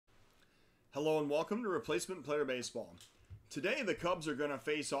Hello and welcome to Replacement Player Baseball. Today the Cubs are going to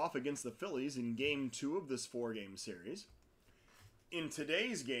face off against the Phillies in Game 2 of this 4-game series. In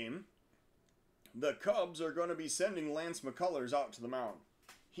today's game, the Cubs are going to be sending Lance McCullers out to the mound.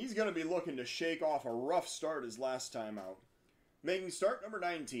 He's going to be looking to shake off a rough start his last time out. Making start number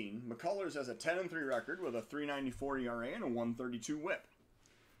 19, McCullers has a 10-3 record with a .394 ERA and a .132 WHIP.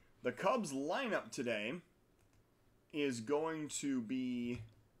 The Cubs lineup today is going to be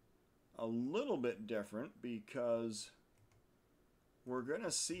a little bit different because we're going to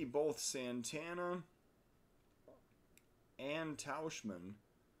see both Santana and Tauchman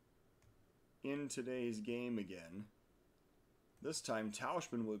in today's game again. This time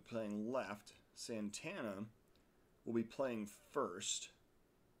Tauchman will be playing left, Santana will be playing first,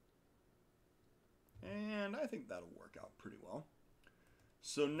 and I think that'll work out pretty well.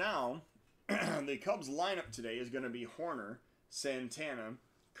 So now the Cubs lineup today is going to be Horner, Santana,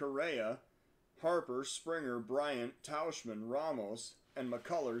 Correa, Harper, Springer, Bryant, Tauchman, Ramos, and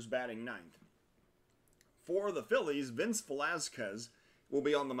McCullers batting ninth. For the Phillies, Vince Velasquez will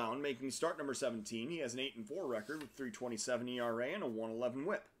be on the mound, making start number 17. He has an 8-4 record with .327 ERA and a .111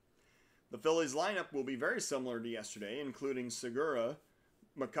 WHIP. The Phillies lineup will be very similar to yesterday, including Segura,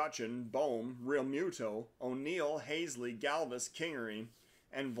 McCutchen, Bohm, Realmuto, O'Neill, Hazley, Galvis, Kingery,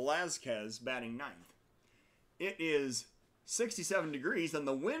 and Velasquez batting ninth. It is 67 degrees, and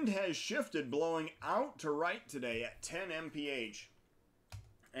the wind has shifted, blowing out to right today at 10 mph.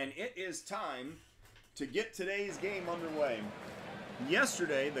 And it is time to get today's game underway.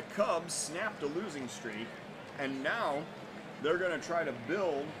 Yesterday, the Cubs snapped a losing streak, and now they're going to try to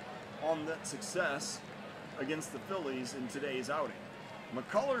build on that success against the Phillies in today's outing.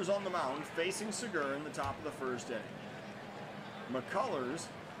 McCullers on the mound, facing Segura in the top of the first inning. McCullers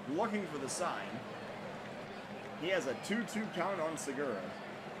looking for the sign. He has a 2-2 count on Segura.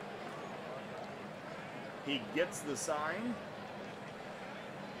 He gets the sign.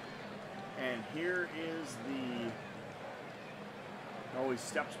 And here is the... Oh, he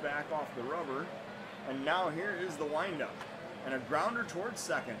steps back off the rubber. And now here is the windup. And a grounder towards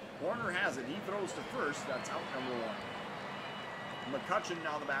second. Horner has it. He throws to first. That's out number one. McCutchen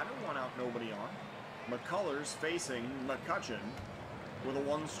now the batter. One out, nobody on. McCullers facing McCutchen with a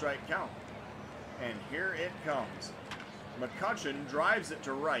one-strike count. And here it comes. McCutchen drives it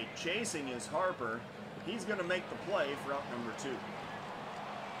to right. Chasing is Harper. He's going to make the play for out number two.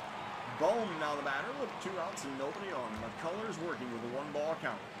 Bohm now the batter with 2 outs and nobody on. McCullers working with a 1-ball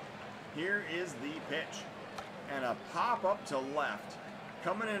count. Here is the pitch. And a pop up to left.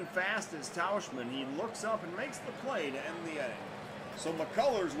 Coming in fast is Tauchman. He looks up and makes the play to end the inning. So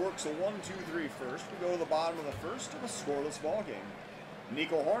McCullers works a 1-2-3 first. We go to the bottom of the first of a scoreless ball game.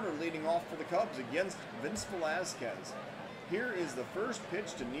 Nico Horner leading off for the Cubs against Vince Velasquez. Here is the first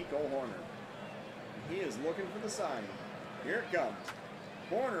pitch to Nico Horner. He is looking for the sign. Here it comes.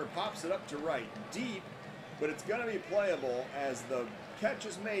 Horner pops it up to right, deep, but it's going to be playable as the catch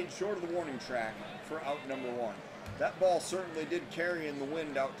is made short of the warning track for out number one. That ball certainly did carry in the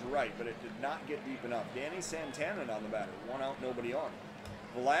wind out to right, but it did not get deep enough. Danny Santana on the batter, 1 out, nobody on.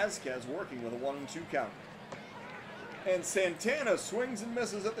 Velasquez working with a 1-2 count. And Santana swings and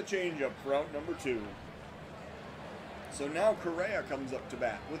misses at the changeup for out number two. So now Correa comes up to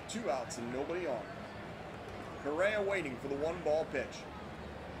bat with 2 outs and nobody on. Correa waiting for the 1-ball pitch.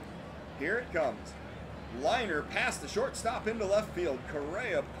 Here it comes. Liner past the shortstop into left field.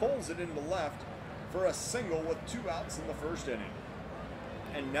 Correa pulls it into left for a single with 2 outs in the first inning.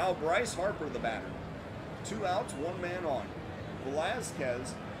 And now Bryce Harper the batter. 2 outs, 1 man on.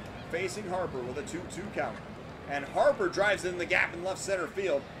 Velasquez facing Harper with a 2-2 count. And Harper drives in the gap in left center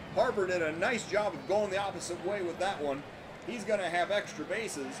field. Harper did a nice job of going the opposite way with that one. He's going to have extra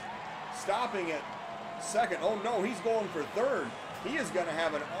bases. Stopping at second. Oh no, he's going for third. He is going to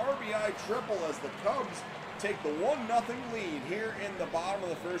have an RBI triple as the Cubs take the 1-0 lead here in the bottom of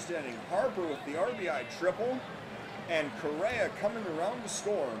the first inning. Harper with the RBI triple and Correa coming around to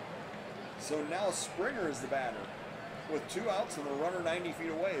score. So now Springer is the batter with 2 outs and the runner 90 feet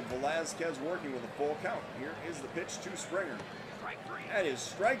away. Velasquez working with a full count. Here is the pitch to Springer. That is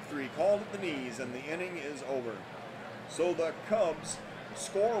strike 3 called at the knees, and the inning is over. So the Cubs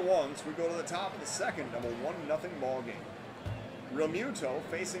score once. We go to the top of the second of a 1-0 ball game. Realmuto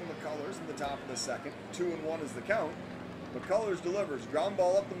facing McCullers in the top of the second. 2-1 is the count. McCullers delivers. Ground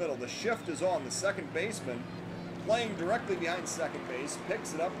ball up the middle. The shift is on. The second baseman playing directly behind second base.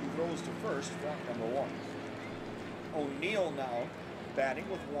 Picks it up and throws to first for out number one. O'Neill now batting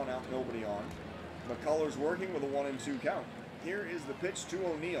with 1 out, nobody on. McCullers working with a 1-2 count. Here is the pitch to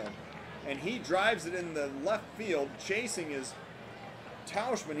O'Neill. And he drives it in the left field. Chasing is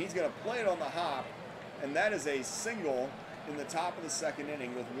Tauschman, he's going to play it on the hop, and that is a single in the top of the second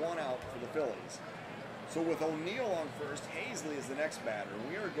inning with 1 out for the Phillies. So with O'Neill on first, Hazley is the next batter.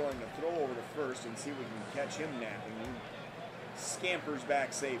 We are going to throw over to first and see if we can catch him napping. He scampers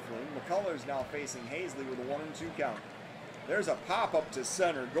back safely. McCullers now facing Hazley with a 1-2 count. There's a pop-up to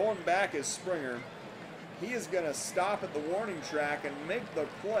center. Going back is Springer. He is going to stop at the warning track and make the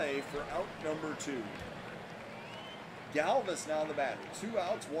play for out number 2. Galvis now the batter. 2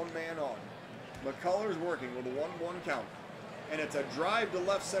 outs, 1 man on. McCullers working with a 1-1 count. And it's a drive to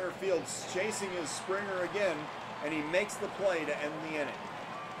left center field, chasing his Springer again, and he makes the play to end the inning.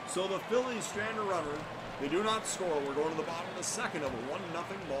 So the Phillies strand a runner. They do not score. We're going to the bottom of the second of a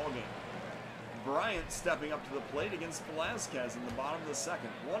 1-0 ball game. Bryant stepping up to the plate against Velazquez in the bottom of the second.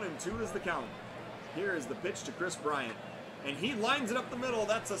 1-2 is the count. Here is the pitch to Chris Bryant. And he lines it up the middle.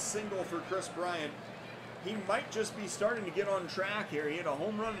 That's a single for Chris Bryant. He might just be starting to get on track here. He had a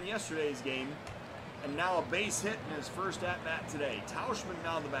home run in yesterday's game. And now a base hit in his first at-bat today. Tauschman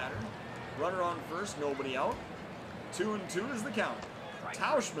now the batter. Runner on first, nobody out. 2-2 is the count.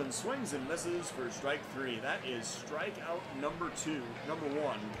 Tauschman swings and misses for strike 3. That is strikeout number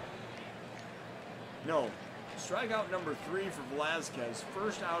 1. No, strikeout number 3 for Velazquez,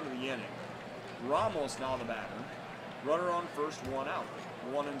 first out of the inning. Ramos now the batter. Runner on first, 1 out.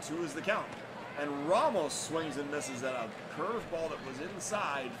 1-2 is the count. And Ramos swings and misses at a curveball that was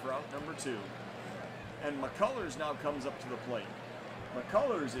inside for out number 2. And McCullers now comes up to the plate.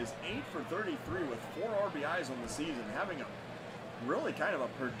 McCullers is 8 for 33 with 4 RBIs on the season, having a really kind of a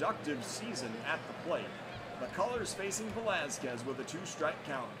productive season at the plate. McCullers facing Velazquez with a 2-strike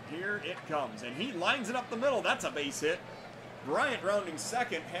count. Here it comes, and he lines it up the middle. That's a base hit. Bryant rounding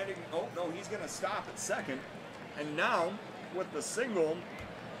second, heading, oh no, he's going to stop at second. And now, with the single,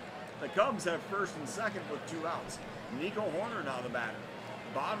 the Cubs have first and second with 2 outs. Nico Horner now the batter.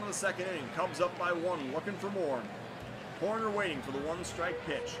 Bottom of the second inning, Cubs up by 1, looking for more. Horner waiting for the 1-strike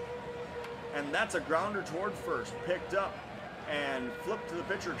pitch. And that's a grounder toward first, picked up and flipped to the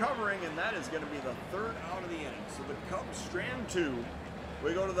pitcher covering, and that is going to be the 3rd out of the inning. So the Cubs strand 2.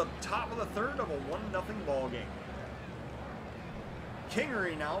 We go to the top of the 3rd of a 1-0 ball game.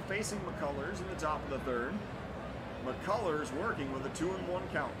 Kingery now facing McCullers in the top of the 3rd. McCullers working with a 2-1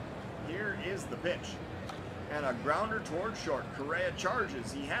 count. Here is the pitch. And a grounder toward short. Correa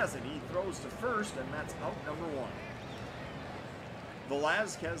charges. He has it. He throws to first, and that's out number 1.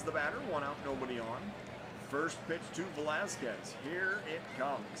 Velazquez the batter. 1 out, nobody on. First pitch to Velazquez. Here it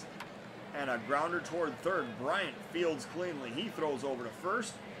comes. And a grounder toward third. Bryant fields cleanly. He throws over to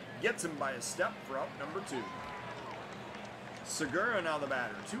first. Gets him by a step for out number 2. Segura now the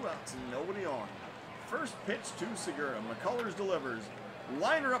batter. 2 outs and nobody on. First pitch to Segura. McCullers delivers.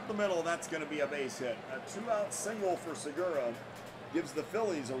 Liner up the middle, that's going to be a base hit. A 2-out single for Segura gives the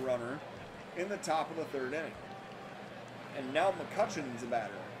Phillies a runner in the top of the 3rd inning. And now McCutcheon's the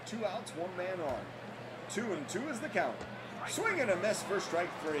batter. 2 outs, 1 man on. 2-2 is the count. Swing and a miss for strike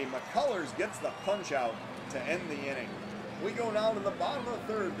 3. McCullers gets the punch out to end the inning. We go now to the bottom of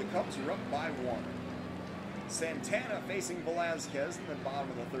the 3rd. The Cubs are up by 1. Santana facing Velazquez in the bottom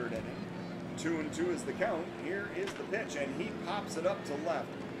of the 3rd inning. 2-2 is the count. Here is the pitch, and he pops it up to left.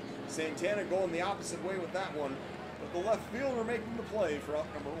 Santana going the opposite way with that one, but the left fielder making the play for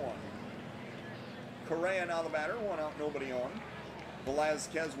out number 1. Correa now the batter, 1 out, nobody on.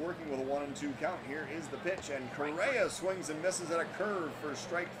 Velazquez working with a 1-2 count. Here is the pitch, and Correa swings and misses at a curve for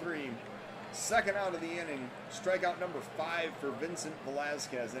strike 3. 2nd out of the inning, strikeout number 5 for Vincent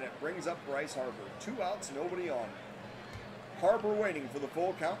Velazquez, and it brings up Bryce Harper. 2 outs, nobody on. Harper waiting for the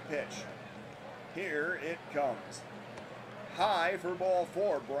full count pitch. Here it comes. High for ball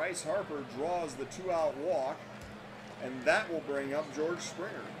 4. Bryce Harper draws the 2-out walk, and that will bring up George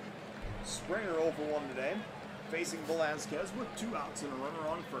Springer. Springer 0 for 1 today, facing Velazquez with 2 outs and a runner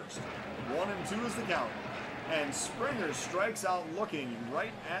on first. 1-2 is the count, and Springer strikes out looking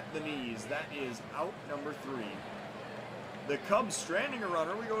right at the knees. That is out number 3. The Cubs stranding a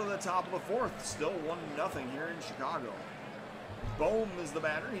runner. We go to the top of the 4th, still 1-0 here in Chicago. Bohm is the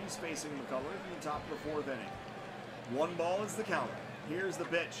batter. He's facing McCullers in the top of the 4th inning. 1 ball is the count. Here's the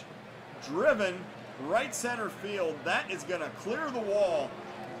pitch. Driven right center field. That is going to clear the wall.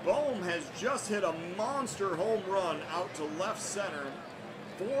 Bohm has just hit a monster home run out to left center.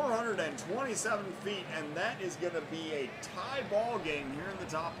 427 feet, and that is going to be a tie ball game here in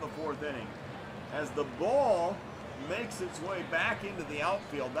the top of the 4th inning. As the ball makes its way back into the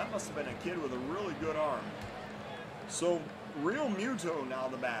outfield, that must have been a kid with a really good arm. So Real Muto now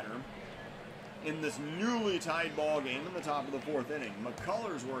the batter in this newly tied ball game in the top of the 4th inning.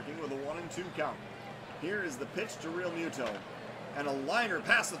 McCullers working with a 1-2 count. Here is the pitch to Real Muto. And a liner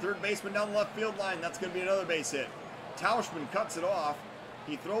past the third baseman down the left field line. That's going to be another base hit. Tauschman cuts it off.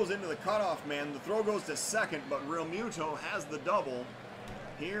 He throws into the cutoff man. The throw goes to second, but Real Muto has the double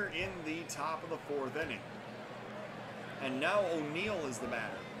here in the top of the fourth inning. And now O'Neill is the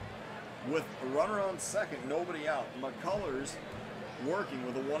batter. With a runner on second, nobody out. McCullers working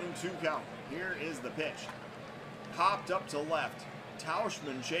with a 1-2 count. Here is the pitch. Popped up to left.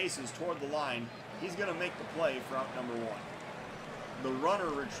 Tauschman chases toward the line. He's going to make the play for out number one. The runner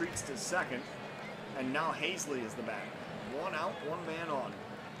retreats to second, and now Hazley is the batter. One out, one man on.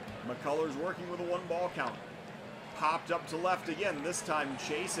 McCullers working with a 1-ball count. Popped up to left again, this time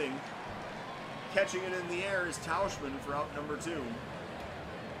chasing. Catching it in the air is Tauschman for out number 2.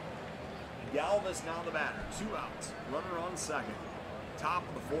 Galvis now the batter. 2 outs. Runner on second. Top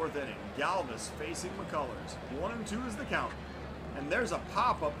of the fourth inning. Galvis facing McCullers. 1-2 is the count. And there's a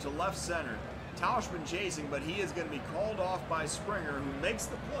pop-up to left center. Tauschman chasing, but he is going to be called off by Springer, who makes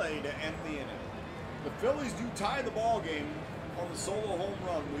the play to end the inning. The Phillies do tie the ball game on the solo home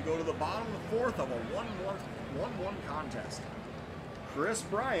run. We go to the bottom of the fourth of a 1-1 contest. Chris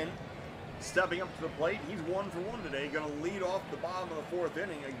Bryant stepping up to the plate. He's 1 for 1 today. Going to lead off the bottom of the fourth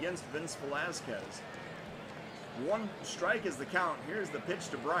inning against Vince Velasquez. 1 strike is the count. Here's the pitch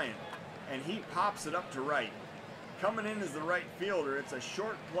to Bryant, and he pops it up to right. Coming in as the right fielder. It's a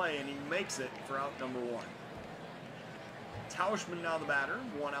short play, and he makes it for out number 1. Tauschman now the batter.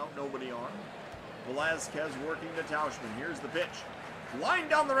 1 out, nobody on. Velasquez working to Tauschman. Here's the pitch. Line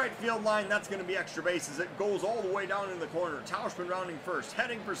down the right field line. That's going to be extra bases. It goes all the way down in the corner. Tauschman rounding first,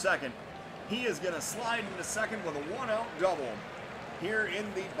 heading for second. He is going to slide into second with a 1-out double here in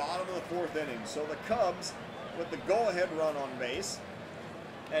the bottom of the fourth inning. So the Cubs with the go-ahead run on base.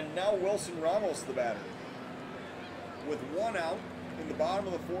 And now Wilson Ramos the batter. With 1 out in the bottom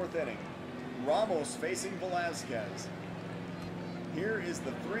of the fourth inning. Ramos facing Velasquez. Here is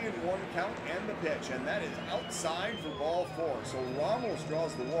the 3-1 count and the pitch, and that is outside for ball 4. So Ramos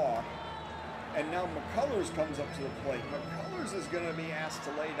draws the walk, and now McCullers comes up to the plate. McCullers is going to be asked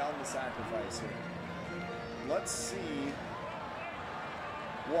to lay down the sacrifice here. Let's see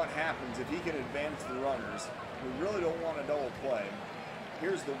what happens if he can advance the runners. We really don't want a double play.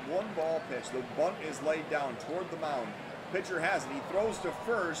 Here's the 1-ball pitch. The bunt is laid down toward the mound. Pitcher has it. He throws to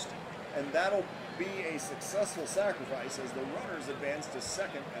first, and that'll be a successful sacrifice as the runners advance to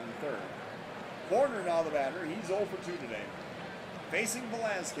second and third. Horner now the batter. He's 0 for 2 today. Facing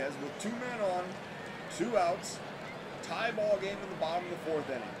Velasquez with 2 men on, 2 outs. Tie ball game in the bottom of the fourth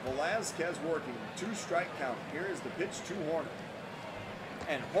inning. Velasquez working. 2-strike count. Here is the pitch to Horner.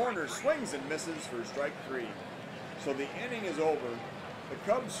 And Horner swings and misses for strike 3. So the inning is over.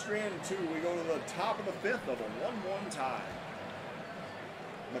 The Cubs strand 2. We go to the top of the fifth of a 1-1 tie.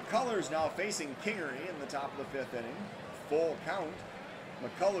 McCullers now facing Kingery in the top of the fifth inning. Full count.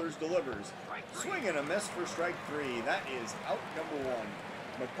 McCullers delivers. Swing and a miss for strike 3. That is out number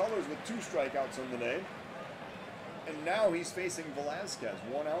 1. McCullers with 2 strikeouts on the day. And now he's facing Velasquez.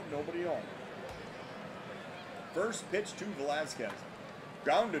 1 out, nobody on. First pitch to Velasquez.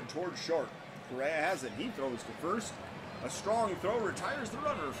 Grounded towards short. Correa has it. He throws to first. A strong throw retires the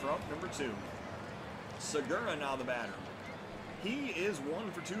runner for out number 2. Segura now the batter. He is 1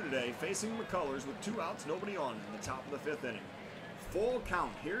 for 2 today, facing McCullers with 2 outs, nobody on in the top of the fifth inning. Full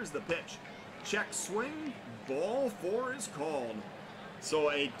count. Here's the pitch. Check swing. Ball 4 is called. So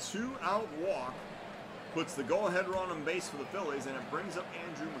a 2-out walk puts the go-ahead run on base for the Phillies, and it brings up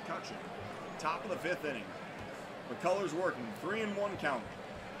Andrew McCutcheon. Top of the fifth inning. McCullers working. 3-1 count.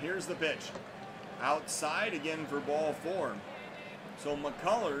 Here's the pitch. Outside again for ball 4. So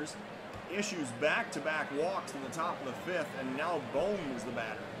McCullers issues back-to-back walks in the top of the fifth, and now Bohm is the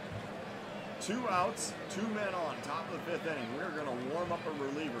batter. 2 outs, 2 men on, top of the fifth inning. We're going to warm up a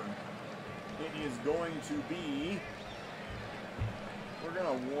reliever. It is going to be, we're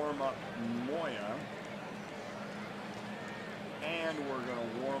going to warm up Moya, and we're going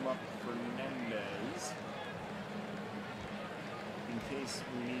to warm up Fernandez in case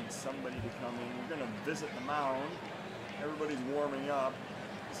we need somebody to come in. We're going to visit the mound. Everybody's warming up.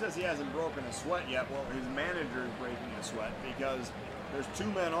 He says he hasn't broken a sweat yet. Well, his manager is breaking a sweat because there's 2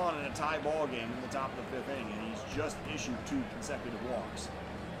 men on in a tie ball game in the top of the fifth inning, and he's just issued 2 consecutive walks.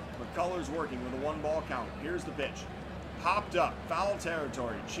 McCullers working with a 1-ball count. Here's the pitch. Popped up, foul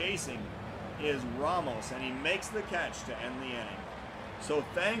territory. Chasing is Ramos, and he makes the catch to end the inning. So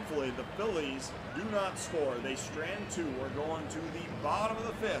thankfully, the Phillies do not score. They strand 2. We're going to the bottom of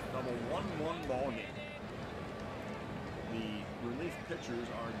the fifth of a 1-1 ball game. The relief pitchers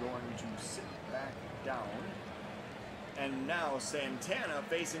are going to sit back down. And now Santana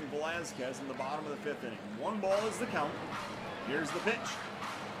facing Velasquez in the bottom of the fifth inning. 1 ball is the count. Here's the pitch.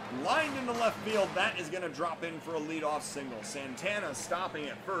 Lined into left field. That is going to drop in for a leadoff single. Santana stopping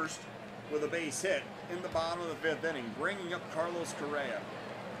at first with a base hit in the bottom of the 5th inning, bringing up Carlos Correa.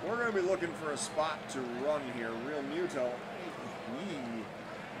 We're going to be looking for a spot to run here. Real Muto,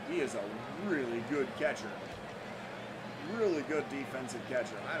 he is a really good catcher. Really good defensive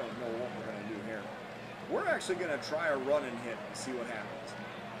catcher. I don't know what we're going to do here. We're actually going to try a run and hit and see what happens.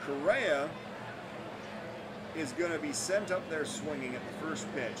 Correa is going to be sent up there swinging at the first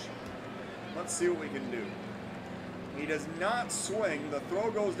pitch. Let's see what we can do. He does not swing. The throw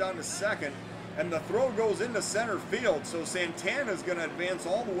goes down to second, and the throw goes into center field. So Santana's going to advance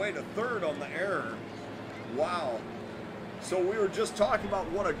all the way to third on the error. Wow. So we were just talking about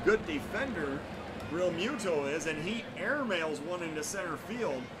what a good defender Real Muto is, and he airmails one into center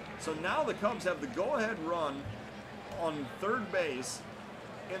field. So now the Cubs have the go-ahead run on third base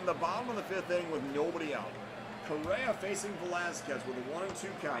in the bottom of the 5th inning with nobody out. Correa facing Velazquez with a 1-2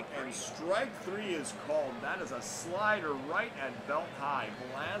 count, and strike 3 is called. That is a slider right at belt high.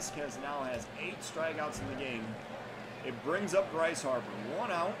 Velazquez now has 8 strikeouts in the game. It brings up Bryce Harper.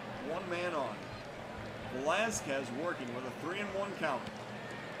 1 out, 1 man on. Velazquez working with a 3-1 count,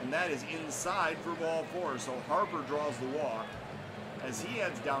 and that is inside for ball 4. So Harper draws the walk. As he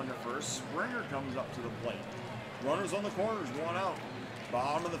heads down to first, Springer comes up to the plate. Runners on the corners, 1 out.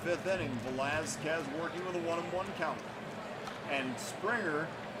 Bottom of the 5th inning, Velazquez working with a 1-1 count. And Springer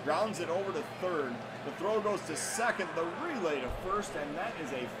grounds it over to third. The throw goes to second, the relay to first, and that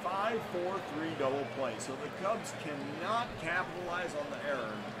is a 5-4-3 double play. So the Cubs cannot capitalize on the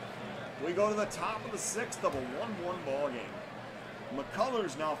error. We go to the top of the 6th of a 1-1 ball game.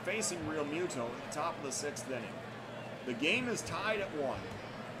 McCullers now facing Real Muto at the top of the 6th inning. The game is tied at 1.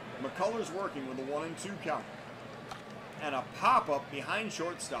 McCullers working with a 1-2 count. And a pop-up behind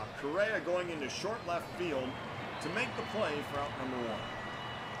shortstop. Correa going into short left field to make the play for out number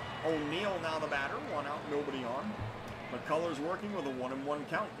 1. O'Neill now the batter, 1 out, nobody on. McCullers working with a 1-1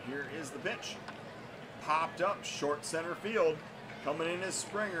 count. Here is the pitch. Popped up, short center field. Coming in is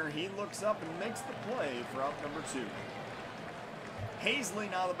Springer. He looks up and makes the play for out number 2.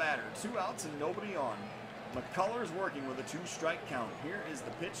 Hazley now the batter, 2 outs and nobody on. McCullers working with a 2-strike count. Here is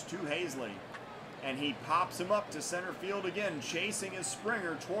the pitch to Hazley. And he pops him up to center field again, chasing his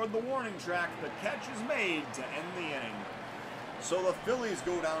Springer toward the warning track. The catch is made to end the inning. So the Phillies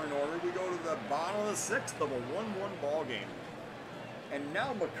go down in order. We go to the bottom of the 6th of a 1-1 ball game. And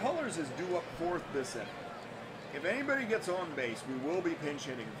now McCullers is due up 4th this inning. If anybody gets on base, we will be pinch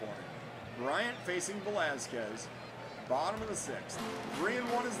hitting for him. Bryant facing Velazquez, bottom of the 6th.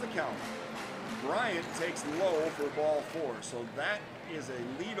 3-1 is the count. Bryant takes low for ball 4, so that is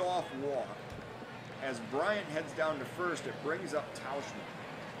a leadoff walk. As Bryant heads down to first, it brings up Tauschman.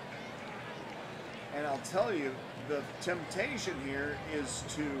 And I'll tell you, the temptation here is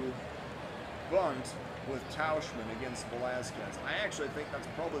to bunt with Tauschman against Velazquez. I actually think that's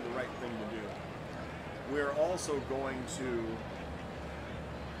probably the right thing to do. We're also going to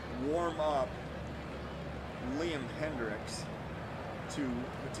warm up Liam Hendricks to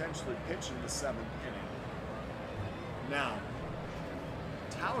potentially pitch in the 7th inning. Now,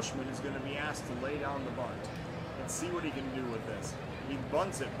 Tauschman is going to be asked to lay down the bunt and see what he can do with this. He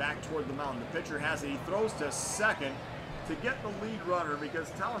bunts it back toward the mound. The pitcher has it. He throws to second to get the lead runner because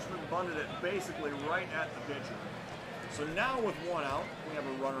Tauschman bunted it basically right at the pitcher. So now with 1 out, we have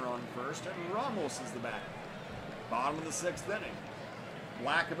a runner on first, and Ramos is the batter. Bottom of the 6th inning.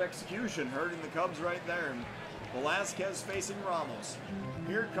 Lack of execution hurting the Cubs right there. And Velazquez facing Ramos.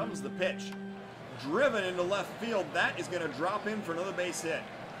 Here comes the pitch. Driven into left field. That is going to drop in for another base hit.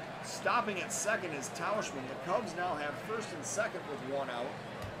 Stopping at second is Tauschman. The Cubs now have first and second with 1 out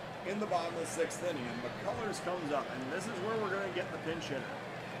in the bottom of the 6th inning. And McCullers comes up, and this is where we're going to get the pinch hitter.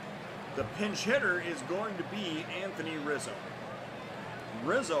 The pinch hitter is going to be Anthony Rizzo.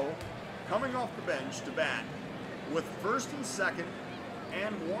 Rizzo coming off the bench to bat with first and second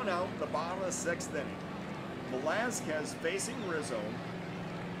and 1 out the bottom of the 6th inning. Velazquez facing Rizzo.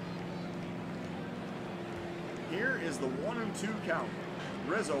 Here is the 1-2 count.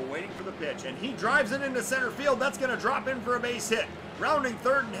 Rizzo waiting for the pitch, and he drives it into center field. That's going to drop in for a base hit. Rounding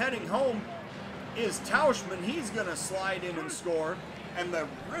third and heading home is Tauschman. He's going to slide in and score, and the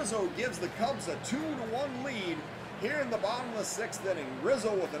Rizzo gives the Cubs a 2-1 lead here in the bottom of the 6th inning.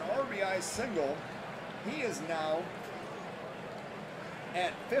 Rizzo with an RBI single. He is now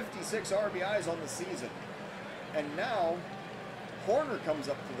at 56 RBIs on the season. And now Horner comes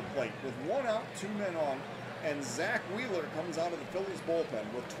up to the plate with 1 out, 2 men on. And Zach Wheeler comes out of the Phillies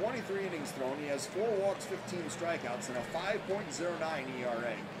bullpen with 23 innings thrown. He has 4 walks, 15 strikeouts, and a 5.09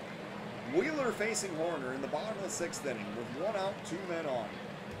 ERA. Wheeler facing Horner in the bottom of the 6th inning with 1 out, 2 men on.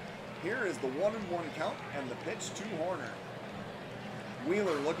 Here is the 1-1 count and the pitch to Horner.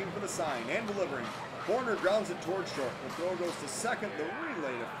 Wheeler looking for the sign and delivering. Horner grounds it towards short. The throw goes to second, the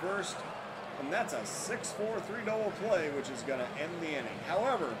relay to first, and that's a 6-4-3 double play, which is going to end the inning.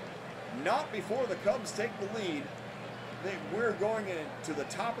 However, not before the Cubs take the lead. We're going into the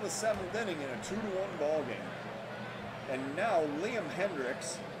top of the 7th inning in a 2-1 ball game. And now Liam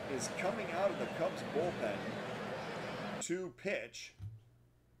Hendricks is coming out of the Cubs bullpen to pitch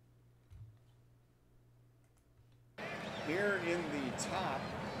here in the top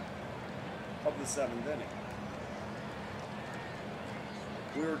of the 7th inning.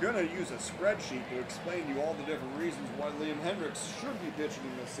 We were going to use a spreadsheet to explain to you all the different reasons why Liam Hendricks should be pitching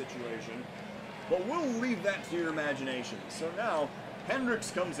in this situation, but we'll leave that to your imagination. So now,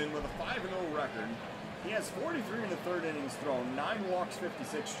 Hendricks comes in with a 5-0 record. He has 43 in the 3rd innings thrown, 9 walks,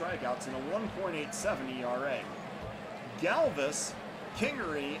 56 strikeouts, and a 1.87 ERA. Galvis,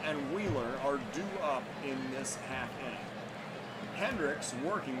 Kingery, and Wheeler are due up in this half inning. Hendricks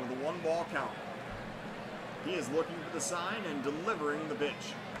working with a 1-ball count. He is looking for the sign and delivering the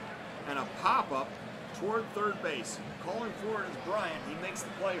pitch. And a pop-up toward 3rd base. Calling for it is Bryant. He makes the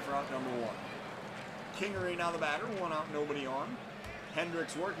play for out number 1. Kingery now the batter, 1 out, nobody on.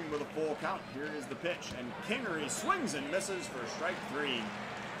 Hendricks working with a full count. Here is the pitch, and Kingery swings and misses for strike 3.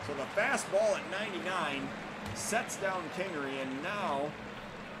 So the fastball at 99 sets down Kingery, and now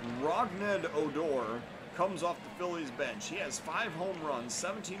Rogned Odor comes off the Phillies bench. He has 5 home runs,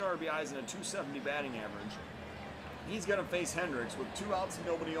 17 RBIs, and a 270 batting average. He's going to face Hendricks with 2 outs and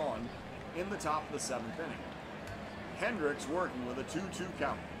nobody on in the top of the 7th inning. Hendricks working with a 2-2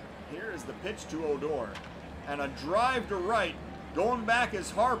 count. Here is the pitch to Odor, and a drive to right. Going back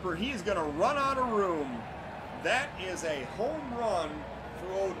is Harper. He's going to run out of room. That is a home run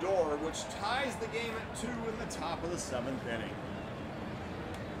for Odor, which ties the game at 2 in the top of the 7th inning.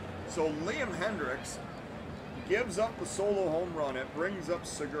 So Liam Hendricks gives up the solo home run. It brings up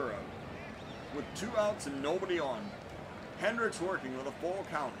Segura with 2 outs and nobody on. Hendricks working with a full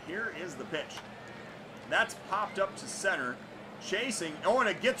count. Here is the pitch. That's popped up to center. Chasing. Oh, and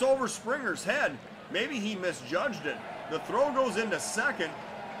it gets over Springer's head. Maybe he misjudged it. The throw goes into second,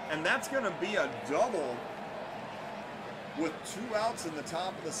 and that's going to be a double with 2 outs in the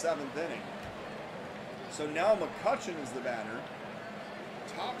top of the 7th inning. So now McCutchen is the batter.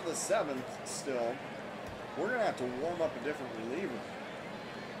 Top of the 7th still. We're going to have to warm up a different reliever.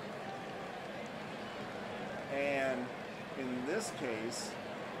 And in this case,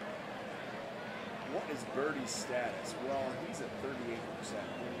 what is Birdie's status? Well, he's at 38%.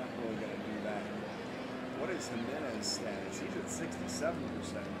 We're not really going to do that. What is Jimenez's status? He's at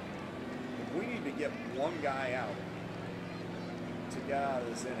 67%. If we need to get one guy out to get out of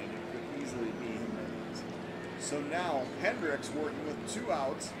this inning, it could easily be Jimenez. So now Hendricks working with 2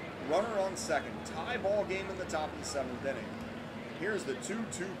 outs, runner on second, tie ball game in the top of the 7th inning. Here's the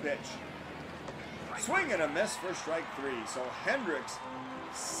 2-2 pitch. Swing and a miss for strike 3. So Hendricks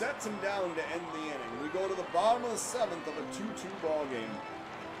sets him down to end the inning. We go to the bottom of the 7th of a 2-2 ball game.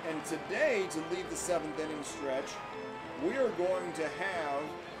 And today, to lead the 7th inning stretch, we are going to have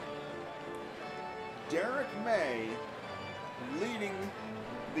Derek May leading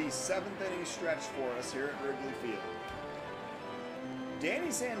the 7th inning stretch for us here at Wrigley Field.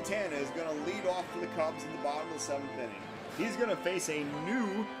 Danny Santana is going to lead off for the Cubs in the bottom of the 7th inning. He's going to face a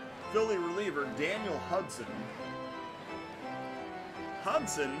new Philly reliever, Daniel Hudson.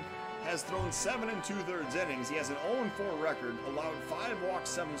 Hudson has thrown 7 2/3 innings. He has an 0-4 record, allowed 5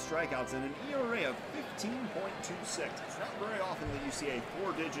 walks, 7 strikeouts, and an ERA of 15.26. It's not very often that you see a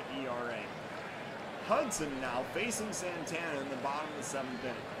 4-digit ERA. Hudson now facing Santana in the bottom of the 7th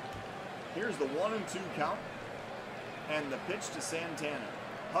inning. Here's the 1-2 count, and the pitch to Santana.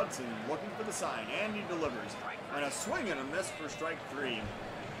 Hudson looking for the sign, and he delivers. And a swing and a miss for strike 3.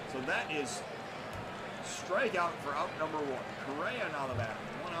 So that is strikeout for out number 1. Correa now the batter.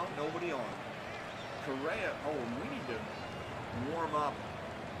 1 out, nobody on. Correa, oh, we need to warm up.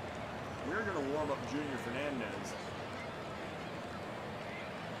 We're going to warm up Junior Fernandez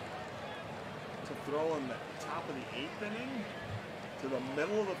to throw in the top of the 8th inning to the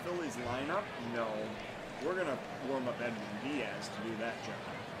middle of the Phillies lineup. No, we're going to warm up Edwin Diaz to do that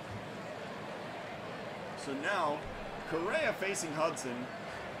job. So now, Correa facing Hudson.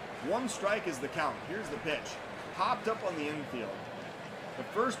 1 strike is the count. Here's the pitch. Popped up on the infield. The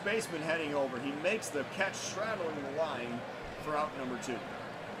first baseman heading over. He makes the catch straddling the line for out number 2.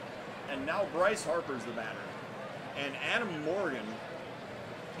 And now Bryce Harper's the batter. And Adam Morgan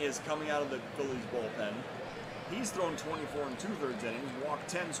is coming out of the Phillies bullpen. He's thrown 24 and 2/3 innings, walked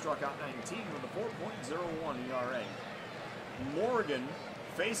 10, struck out 19 with a 4.01 ERA. Morgan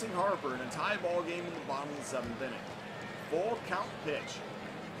facing Harper in a tie ball game in the bottom of the 7th inning. Full count pitch.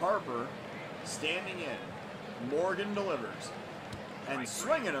 Harper standing in. Morgan delivers. And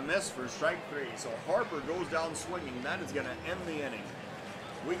swing and a miss for strike 3. So Harper goes down swinging. That is going to end the inning.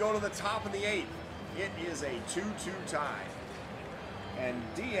 We go to the top of the 8th. It is a 2-2 tie. And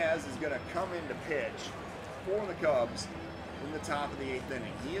Diaz is going to come in to pitch for the Cubs in the top of the 8th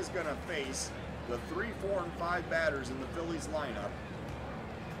inning. He is going to face the 3, 4, and 5 batters in the Phillies lineup.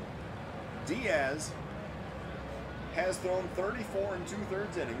 Diaz has thrown 34 and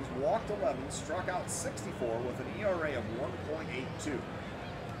 2/3 innings, walked 11, struck out 64 with an ERA of 1.82.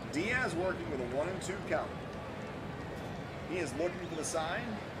 Diaz working with a 1-2 count. He is looking for the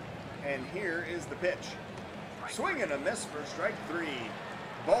sign, and here is the pitch. Swing and a miss for strike 3.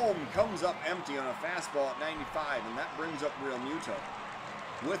 Bohm comes up empty on a fastball at 95, and that brings up Real Muto.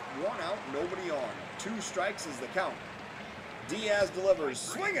 With 1 out, nobody on. 2 strikes is the count. Diaz delivers.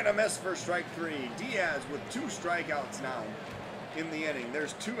 Swing and a miss for strike 3. Diaz with 2 strikeouts now in the inning.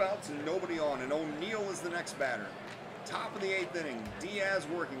 There's 2 outs and nobody on, and O'Neill is the next batter. Top of the 8th inning. Diaz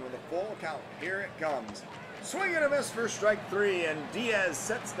working with a full count. Here it comes. Swing and a miss for strike 3, and Diaz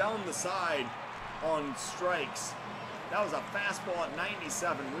sets down the side on strikes. That was a fastball at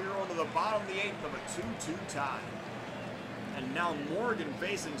 97. We are on to the bottom of the 8th of a 2-2 tie. And now Morgan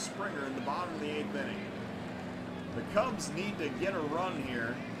facing Springer in the bottom of the 8th inning. The Cubs need to get a run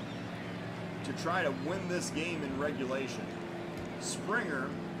here to try to win this game in regulation. Springer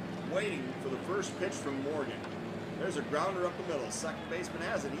waiting for the first pitch from Morgan. There's a grounder up the middle. Second baseman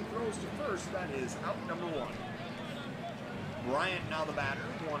has it. He throws to first. That is out number 1. Bryant now the batter.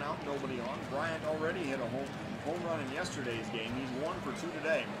 1 out, nobody on. Bryant already hit a home run in yesterday's game. He's 1 for 2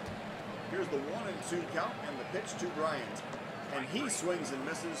 today. Here's the 1-2 count and the pitch to Bryant. And he swings and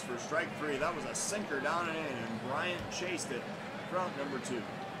misses for strike 3. That was a sinker down and in, and Bryant chased it for out number 2.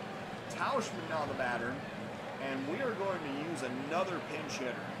 Tauschman now the batter, and we are going to use another pinch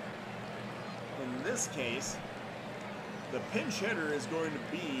hitter. In this case, the pinch hitter is going to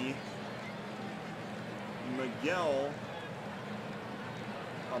be Miguel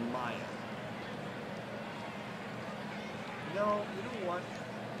Amaya. No, you know what?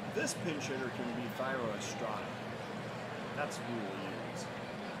 This pinch hitter can be Thairo Estrada. That's who we'll use.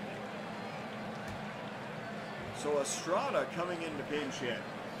 So Estrada coming in to pinch hit.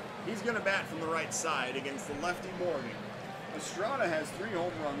 He's going to bat from the right side against the lefty Morgan. Estrada has 3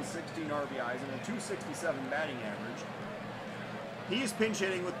 home runs, 16 RBIs, and a .267 batting average. He's pinch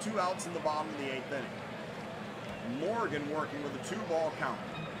hitting with 2 outs in the bottom of the 8th inning. Morgan working with a 2-ball count.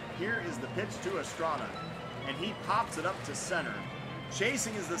 Here is the pitch to Estrada, and he pops it up to center.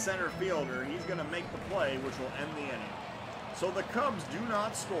 Chasing is the center fielder. He's going to make the play, which will end the inning. So the Cubs do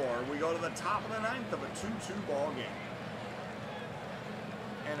not score. We go to the top of the 9th of a 2-2 ball game.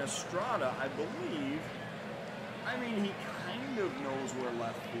 And Estrada, I believe, he kind of knows where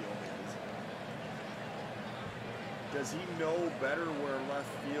left field is. Does he know better where left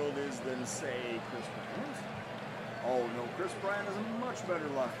field is than, say, Chris Bryant? Oh, no, Chris Bryant is a much better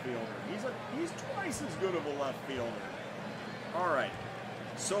left fielder. He's twice as good of a left fielder. All right,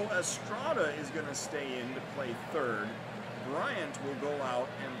 so Estrada is going to stay in to play third. Bryant will go out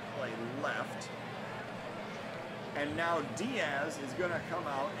and play left. And now Diaz is going to come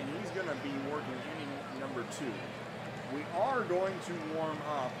out, and he's going to be working inning number 2. We are going to warm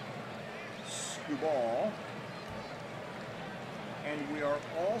up Skubal. And we are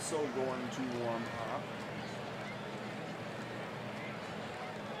also going to warm up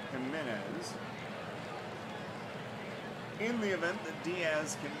Jimenez in the event that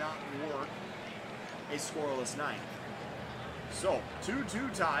Diaz cannot work a scoreless 9th. So,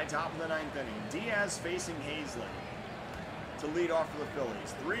 2-2 tie, top of the 9th inning. Diaz facing Hazley to lead off for the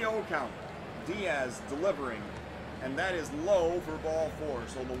Phillies. 3-0 count. Diaz delivering, and that is low for ball 4.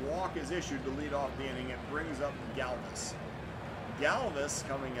 So the walk is issued to lead off the inning. It brings up Galvis. Galvis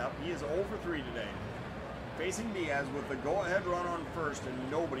coming up. He is 0 for 3 today. Facing Diaz with the go-ahead run on first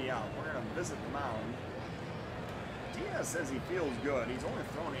and nobody out. We're going to visit the mound. Diaz says he feels good. He's only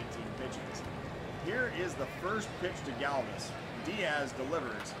thrown 18 pitches. Here is the first pitch to Galvis. Diaz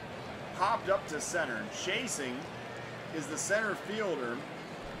delivers. Popped up to center. Chasing is the center fielder,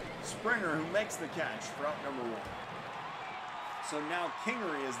 Springer, who makes the catch for out number 1. So now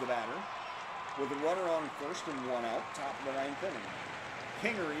Kingery is the batter with a runner on first and 1 out, top of the 9th inning.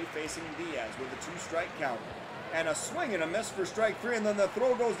 Kingery facing Diaz with a 2-strike count. And a swing and a miss for strike 3, and then the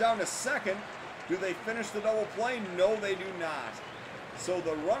throw goes down to second. Do they finish the double play? No, they do not. So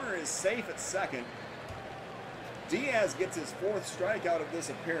the runner is safe at second. Diaz gets his 4th strikeout of this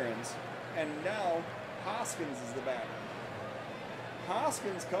appearance, and now Hoskins is the batter.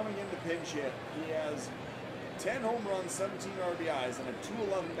 Hoskins coming into pinch hit. He has 10 home runs, 17 RBIs, and a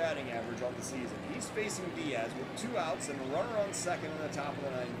 .211 batting average on the season. He's facing Diaz with 2 outs and a runner on second in the top of the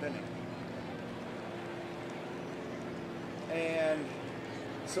 9th inning. And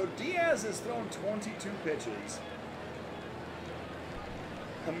so Diaz has thrown 22 pitches.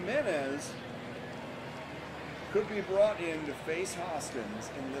 Jimenez could be brought in to face Hoskins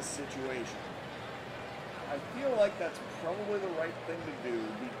in this situation. I feel like that's probably the right thing to do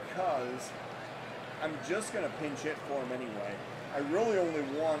because I'm just going to pinch hit for him anyway. I really only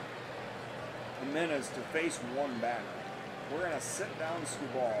want Jimenez to face one batter. We're going to sit down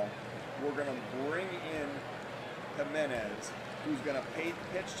Skubal. We're going to bring in Jimenez, who's going to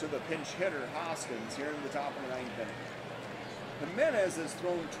pitch to the pinch hitter Hoskins here in the top of the 9th inning. Jimenez has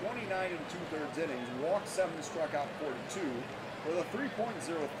thrown 29 2/3 innings, walked 7, struck out 42, with a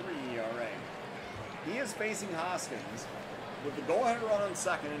 3.03 ERA. He is facing Hoskins with the go-ahead run on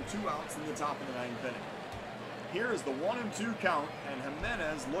second and 2 outs in the top of the 9th inning. Here is the 1-2 count, and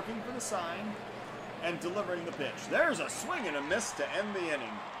Jimenez looking for the sign and delivering the pitch. There's a swing and a miss to end the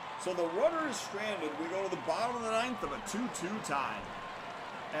inning. So the runner is stranded. We go to the bottom of the 9th of a 2-2 tie.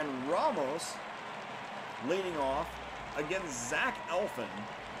 And Ramos leading off against Zach Elfin,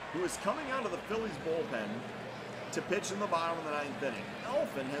 who is coming out of the Phillies bullpen to pitch in the bottom of the 9th inning.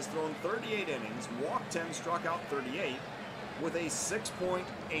 Elfin has thrown 38 innings, walked 10, struck out 38, with a 6.87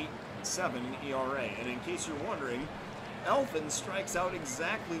 ERA. And in case you're wondering, Elfin strikes out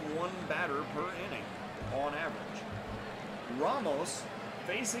exactly 1 batter per inning on average. Ramos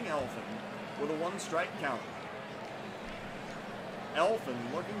facing Elfin with a 1-strike count. Elfin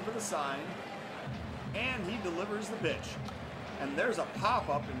looking for the sign, and he delivers the pitch. And there's a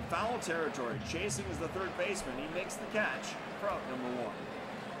pop-up in foul territory. Chasing is the third baseman. He makes the catch for out number 1.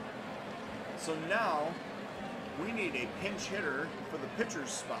 So now we need a pinch hitter for the pitcher's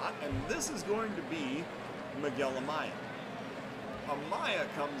spot, and this is going to be Miguel Amaya. Amaya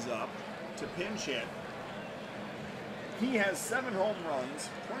comes up to pinch hit. He has 7 home runs,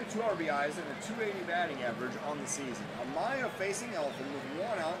 22 RBIs, and a .280 batting average on the season. Amaya facing Elfin with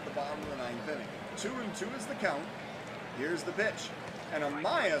 1 out at the bottom of the 9th inning. 2-2 is the count. Here's the pitch. And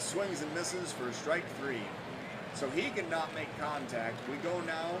Amaya swings and misses for strike 3. So he cannot make contact. We go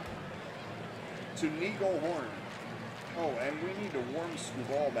now to Nico Horner. Oh, and we need to warm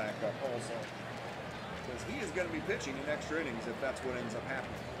Skubal back up also, because he is going to be pitching in extra innings if that's what ends up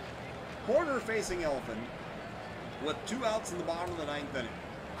happening. Horner facing Elfin with 2 outs in the bottom of the 9th inning.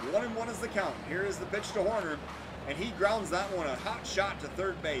 1-1 is the count. Here is the pitch to Horner, and he grounds that one, a hot shot to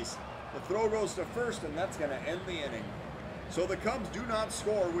third base. The throw goes to first, and that's going to end the inning. So the Cubs do not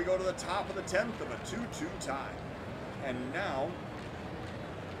score. We go to the top of the 10th of a 2-2 tie. And now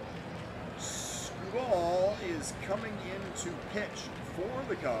Skubal is coming in to pitch for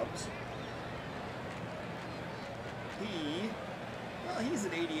the Cubs. He's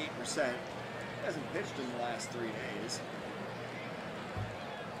at 88%. Hasn't pitched in the last 3 days.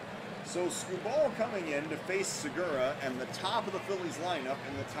 So Skubal coming in to face Segura and the top of the Phillies lineup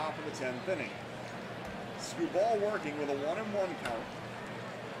in the top of the 10th inning. Skubal working with a 1-1 count.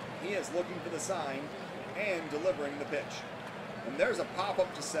 He is looking for the sign and delivering the pitch. And there's a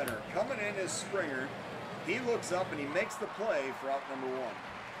pop-up to center. Coming in is Springer. He looks up and he makes the play for out number 1.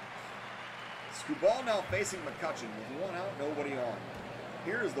 Skubal now facing McCutchen with 1 out, nobody on.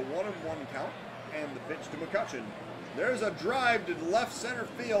 Here is the 1-1 count and the pitch to McCutchen. There's a drive to left center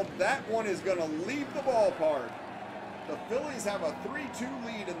field. That one is going to leave the ballpark. The Phillies have a 3-2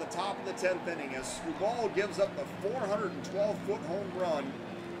 lead in the top of the 10th inning as Skubal gives up the 412-foot home run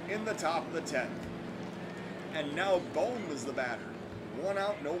in the top of the 10th. And now Bohm is the batter. 1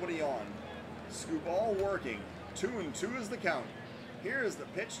 out, nobody on. Skubal working. 2-2 is the count. Here is the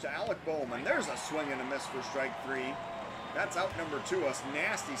pitch to Alec Bohm, and there's a swing and a miss for strike 3. That's out number 2. A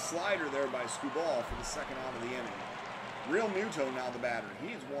nasty slider there by Skubal for the 2nd out of the inning. Real Muto now the batter.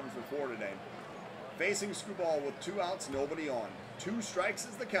 He's 1 for 4 today. Facing Skubal with 2 outs, nobody on. 2 strikes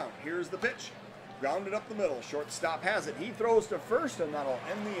is the count. Here's the pitch. Grounded up the middle. Shortstop has it. He throws to first, and that'll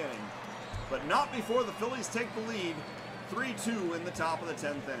end the inning. But not before the Phillies take the lead. 3-2 in the top of the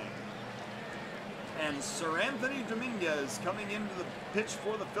 10th inning. And Sir Anthony Dominguez coming into the pitch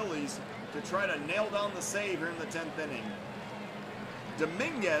for the Phillies to try to nail down the save here in the 10th inning.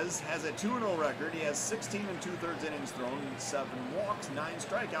 Dominguez has a 2-0 record. He has 16 2/3 innings thrown, 7 walks, 9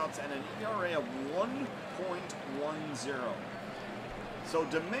 strikeouts, and an ERA of 1.10. So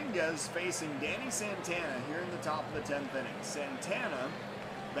Dominguez facing Danny Santana here in the top of the 10th inning. Santana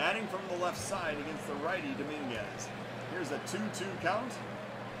batting from the left side against the righty Dominguez. Here's a 2-2 count,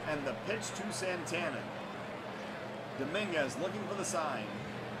 and the pitch to Santana. Dominguez looking for the sign.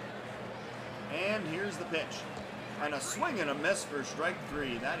 And here's the pitch. And a swing and a miss for strike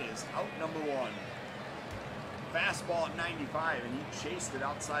 3. That is out number 1. Fastball at 95, and he chased it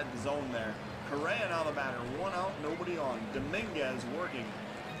outside the zone there. Correa now the batter. 1 out, nobody on. Dominguez working.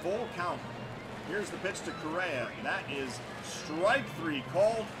 Full count. Here's the pitch to Correa. That is strike 3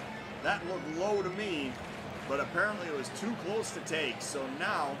 called. That looked low to me, but apparently it was too close to take. So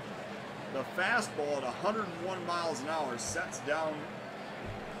now the fastball at 101 miles an hour sets down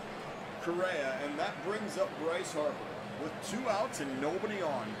Correa, and that brings up Bryce Harper with 2 outs and nobody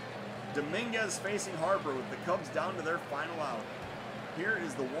on. Dominguez facing Harper with the Cubs down to their final out. Here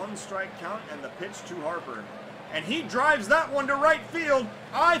is the 1 strike count and the pitch to Harper. And he drives that one to right field.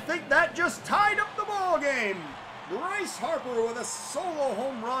 I think that just tied up the ball game. Bryce Harper with a solo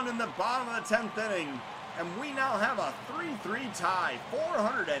home run in the bottom of the 10th inning. And we now have a 3-3 tie,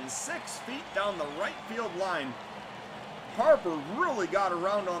 406 feet down the right field line. Harper really got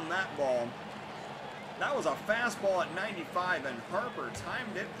around on that ball. That was a fastball at 95, and Harper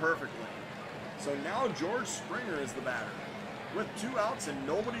timed it perfectly. So now George Springer is the batter. With 2 outs and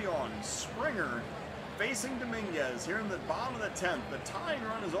nobody on, Springer facing Dominguez here in the bottom of the 10th. The tying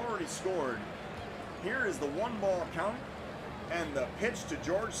run is already scored. Here is the 1-ball count and the pitch to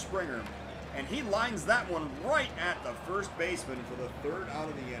George Springer. And he lines that one right at the first baseman for the 3rd out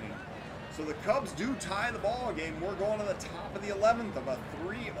of the inning. So the Cubs do tie the ball game. We're going to the top of the 11th of a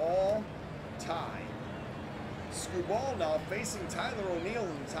 3-all tie. Skubal now facing Tyler O'Neill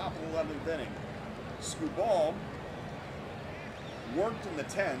in the top of the 11th inning. Skubal worked in the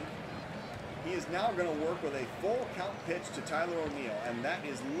 10th. He is now going to work with a full count pitch to Tyler O'Neill, and that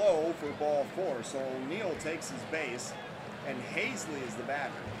is low for ball 4. So O'Neill takes his base, and Hazley is the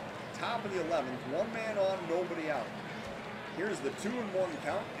batter. Top of the 11th, 1 man on, nobody out. Here's the 2-1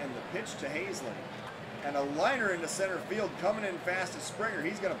 count and the pitch to Hazley. And a liner into center field coming in fast to Springer.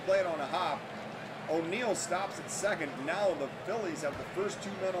 He's going to play it on a hop. O'Neill stops at second. Now the Phillies have the first 2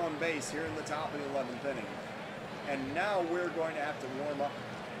 men on base here in the top of the 11th inning. And now we're going to have to warm up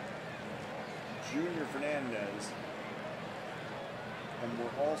Junior Fernandez. And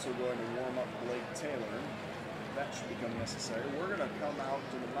we're also going to warm up Blake Taylor. That should become necessary. We're going to come out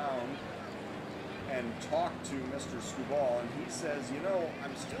to the mound and talk to Mr. Skubal, and he says, you know,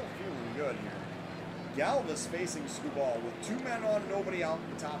 I'm still feeling good here. Galvis facing Skubal with 2 men on, nobody out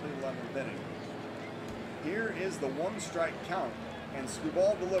in the top of the 11th inning. Here is the 1 strike count, and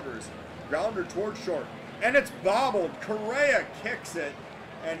Skubal delivers. Grounder towards short, and it's bobbled. Correa kicks it,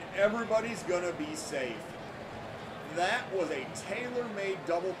 and everybody's going to be safe. That was a tailor-made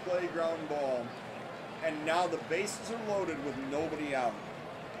double play ground ball, and now the bases are loaded with nobody out.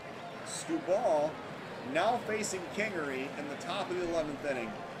 Skubal now facing Kingery in the top of the 11th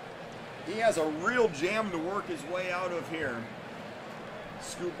inning. He has a real jam to work his way out of here.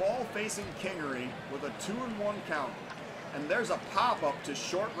 Skubal facing Kingery with a 2-1 count. And there's a pop-up to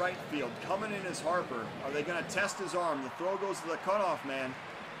short right field. Coming in is Harper. Are they going to test his arm? The throw goes to the cutoff man.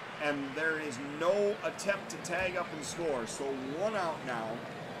 And there is no attempt to tag up and score. So 1 out now.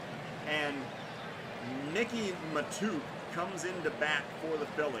 And Nicky Matuk comes into bat for the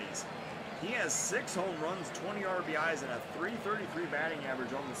Phillies. He has 6 home runs, 20 RBIs, and a .333 batting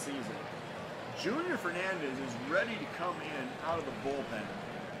average on the season. Junior Fernandez is ready to come in out of the bullpen.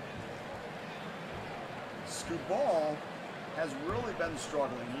 Skubal has really been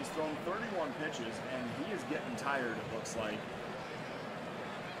struggling. He's thrown 31 pitches, and he is getting tired, it looks like.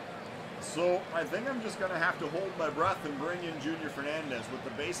 So I think I'm just going to have to hold my breath and bring in Junior Fernandez with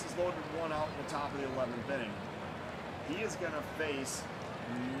the bases loaded, 1 out in the top of the 11th inning. He is going to face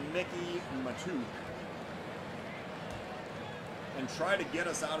Nicky Matuk and try to get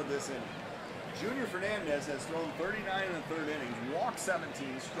us out of this inning. Junior Fernandez has thrown 39 in the 3rd innings, walked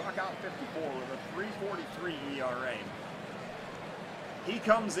 17, struck out 54 with a .343 ERA. He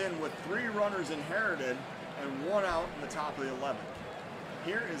comes in with 3 runners inherited and 1 out in the top of the 11th.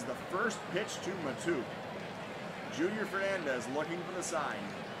 Here is the first pitch to Matuk. Junior Fernandez looking for the sign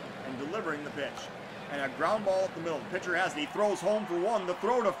and delivering the pitch. And a ground ball at the middle. The pitcher has it. He throws home for 1. The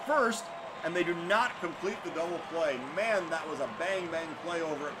throw to first, and they do not complete the double play. Man, that was a bang-bang play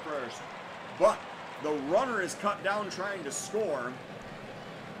over at first. But the runner is cut down trying to score.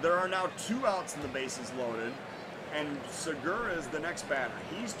 There are now 2 outs in the bases loaded, and Segura is the next batter.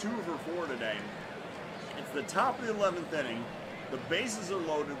 He's 2 for 4 today. It's the top of the 11th inning. The bases are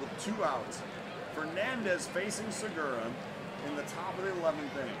loaded with 2 outs. Fernandez facing Segura in the top of the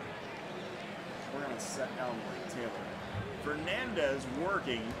 11th inning. We're going to set down Blake Taylor. Fernandez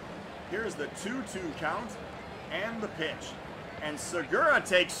working. Here's the 2-2 count and the pitch. And Segura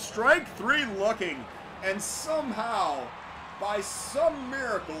takes strike 3 looking. And somehow, by some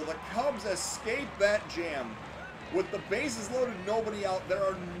miracle, the Cubs escape that jam. With the bases loaded, nobody out, there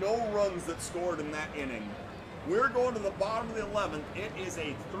are no runs that scored in that inning. We're going to the bottom of the 11th. It is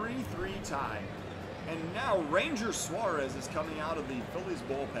a 3-3 tie. And now Ranger Suarez is coming out of the Phillies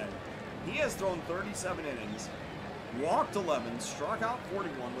bullpen. He has thrown 37 innings, walked 11, struck out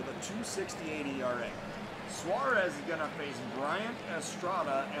 41 with a 2.68 ERA. Suarez is going to face Bryant,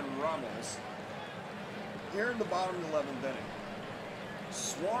 Estrada, and Ramos here in the bottom of the 11th inning.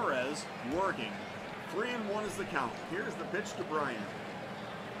 Suarez working. 3-1 is the count. Here's the pitch to Bryant.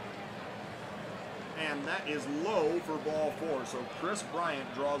 And that is low for ball 4, so Chris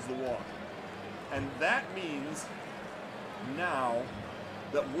Bryant draws the walk. And that means now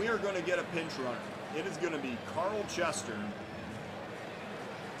that we are going to get a pinch runner. It is going to be Carl Chester.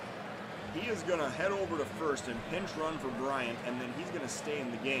 He is going to head over to first and pinch run for Bryant, and then he's going to stay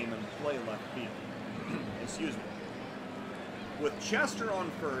in the game and play left field. Excuse me. With Chester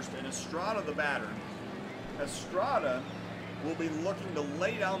on first and Estrada the batter, Estrada will be looking to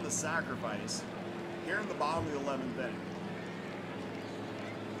lay down the sacrifice here in the bottom of the 11th inning.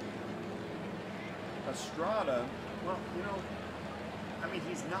 Estrada, well, you know, I mean,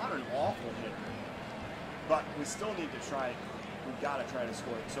 he's not an awful hitter, but we still need to try, we've got to try to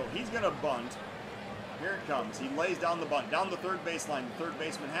score it. So he's going to bunt. Here it comes. He lays down the bunt, down the third baseline. The third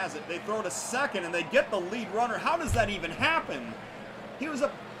baseman has it. They throw to second, and they get the lead runner. How does that even happen? He's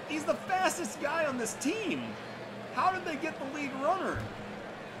the fastest guy on this team. How did they get the lead runner?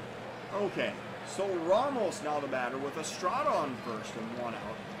 Okay, so Ramos now the batter with Estrada on first and 1 out.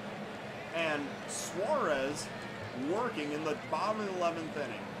 And Suarez working in the bottom of the 11th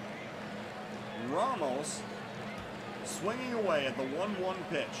inning. Ramos swinging away at the 1-1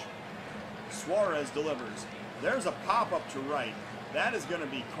 pitch. Suarez delivers. There's a pop-up to right. That is going to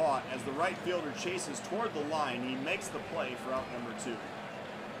be caught as the right fielder chases toward the line. He makes the play for out number 2.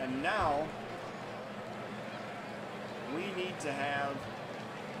 And now we need to have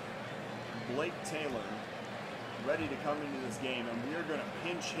Blake Taylor ready to come into this game, and we are going to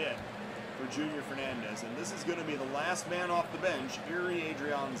pinch hit for Junior Fernandez. And this is going to be the last man off the bench, Erie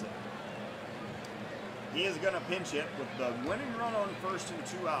Adrianza. He is going to pinch hit with the winning run on first and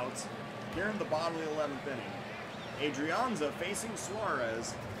 2 outs here in the bottom of the 11th inning. Adrianza facing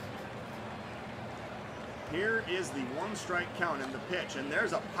Suarez. Here is the 1-strike count in the pitch, and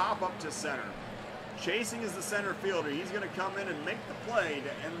there's a pop-up to center. Chasing is the center fielder. He's going to come in and make the play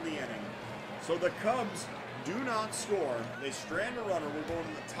to end the inning. So the Cubs do not score. They strand a runner. We're going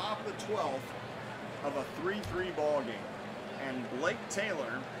to the top of the 12th of a 3-3 ball game. And Blake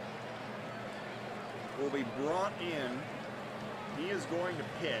Taylor will be brought in. He is going to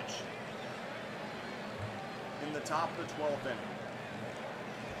pitch in the top of the 12th inning.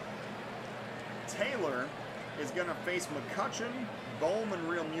 Taylor is going to face McCutcheon, Bohm, and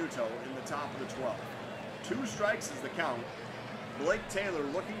Real Muto in the top of the 12th. 2 strikes is the count. Blake Taylor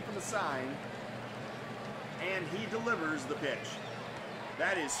looking for the sign, and he delivers the pitch.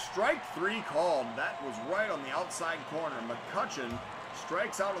 That is strike 3 called. That was right on the outside corner. McCutcheon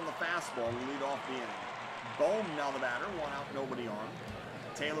strikes out on the fastball to lead off the inning. Bohm now the batter, 1 out, nobody on.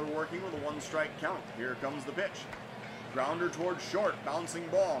 Taylor working with a 1-strike count. Here comes the pitch. Grounder towards short, bouncing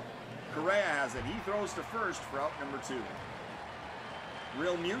ball. Correa has it. He throws to first for out number 2.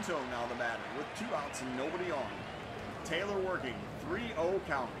 Real Muto now the batter with 2 outs and nobody on. Taylor working, 3-0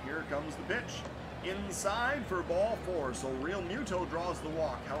 count. Here comes the pitch. Inside for ball 4, so Real Muto draws the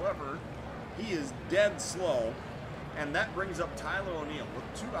walk. However, he is dead slow, and that brings up Tyler O'Neill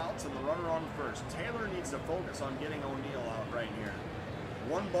with 2 outs and the runner on first. Taylor needs to focus on getting O'Neill out right here.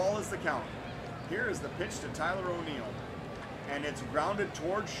 1 ball is the count. Here is the pitch to Tyler O'Neill, and it's grounded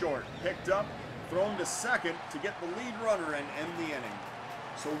towards short, picked up, thrown to second to get the lead runner and end the inning.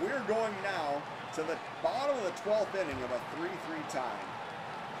 So we're going now to the bottom of the 12th inning of a 3-3 tie.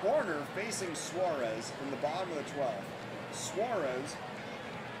 Horner facing Suarez in the bottom of the 12th. Suarez,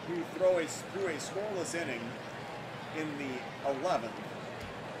 who threw a scoreless inning in the 11th.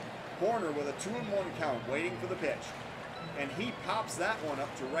 Horner with a 2-1 count, waiting for the pitch. And he pops that one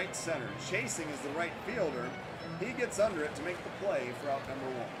up to right center. Chasing is the right fielder. He gets under it to make the play for out number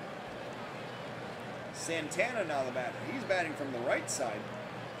 1. Santana now the batter. He's batting from the right side.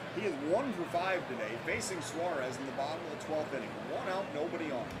 He is 1 for 5 today, facing Suarez in the bottom of the 12th inning. 1 out, nobody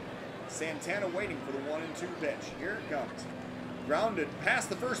on. Santana waiting for the 1-2 pitch. Here it comes. Grounded past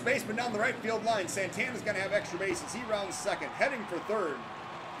the first baseman down the right field line. Santana's going to have extra bases. He rounds second, heading for third.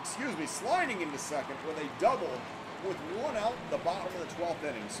 Sliding into second with a double with one out the bottom of the 12th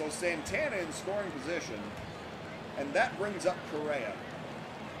inning. So Santana in scoring position, and that brings up Correa.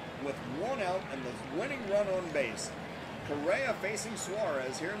 With one out and the winning run on base, Correa facing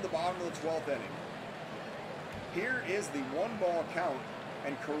Suarez here in the bottom of the 12th inning. Here is the 1-ball count,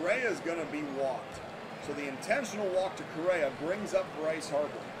 and Correa is going to be walked. So the intentional walk to Correa brings up Bryce Harper.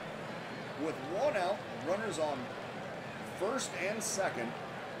 With one out, runners on first and second,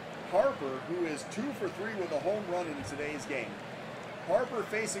 Harper, who is 2 for 3 with a home run in today's game. Harper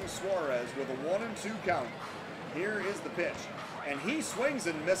facing Suarez with a 1-2 count. Here is the pitch. And he swings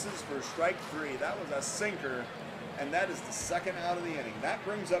and misses for strike 3. That was a sinker, and that is the second out of the inning. That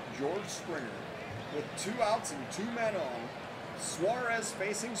brings up George Springer with 2 outs and 2 men on. Suarez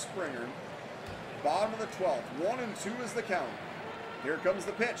facing Springer. Bottom of the 12th. 1-2 is the count. Here comes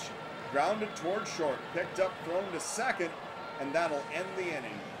the pitch. Grounded towards short. Picked up, thrown to second, and that'll end the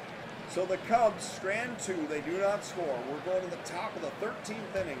inning. So the Cubs strand 2. They do not score. We're going to the top of the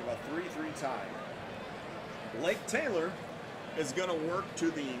 13th inning of a 3-3 tie. Blake Taylor is going to work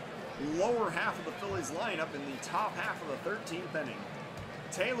to the lower half of the Phillies lineup in the top half of the 13th inning.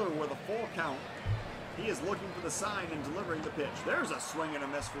 Taylor with a full count. He is looking for the sign and delivering the pitch. There's a swing and a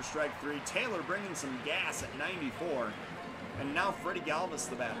miss for strike 3. Taylor bringing some gas at 94. And now Freddie Galvis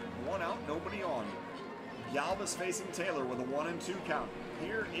the batter. One out, nobody on. Galvis facing Taylor with a 1-2 count.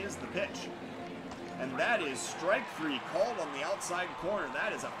 Here is the pitch. And that is strike 3 called on the outside corner.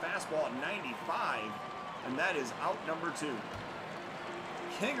 That is a fastball at 95. And that is out number 2.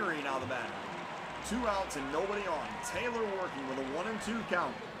 Kingery now the batter. 2 outs and nobody on. Taylor working with a 1-2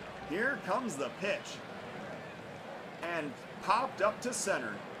 count. Here comes the pitch. And popped up to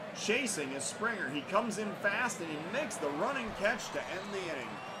center. Chasing is Springer. He comes in fast and he makes the running catch to end the inning.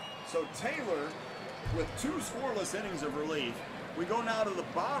 So Taylor, with 2 scoreless innings of relief, we go now to the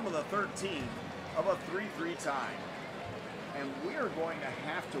bottom of the 13th of a 3-3 tie. And we are going to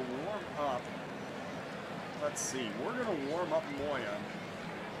have to warm up. Let's see, we're going to warm up Moya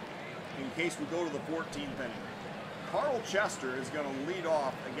in case we go to the 14th inning. Carl Chester is going to lead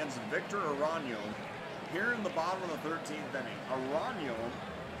off against Victor Arano here in the bottom of the 13th inning. Arano,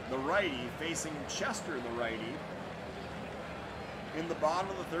 the righty, facing Chester, the righty, in the bottom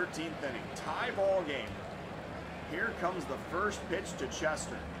of the 13th inning. Tie ball game. Here comes the first pitch to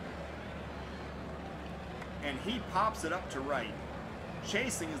Chester. And he pops it up to right.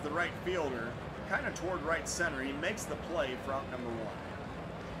 Chasing is the right fielder, kind of toward right center. He makes the play for out number 1.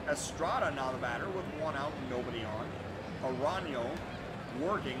 Estrada now the batter with 1 out and nobody on. Arano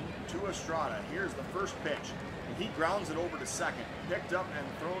working to Estrada. Here's the first pitch. And he grounds it over to second. Picked up and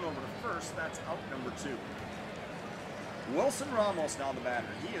thrown over to first. That's out number 2. Wilson Ramos now the batter.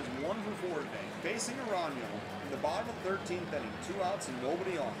 He is 1 for 4 today. Facing Arano in the bottom of the 13th inning. 2 outs and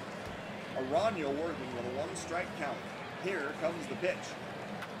nobody on. Arano working with a 1-strike count. Here comes the pitch.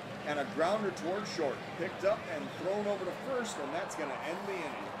 And a grounder towards short. Picked up and thrown over to first, and that's going to end the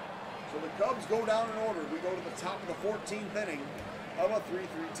inning. So the Cubs go down in order. We go to the top of the 14th inning of a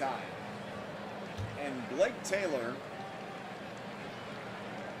 3-3 tie. And Blake Taylor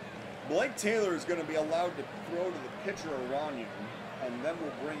is going to be allowed to throw to the pitcher Arano, and then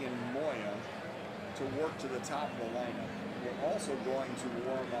we'll bring in Moya to work to the top of the lineup. We're also going to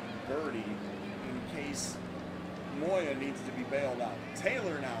warm up Birdie in case Moya needs to be bailed out.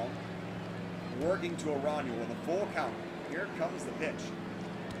 Taylor now working to Arano with a full count. Here comes the pitch.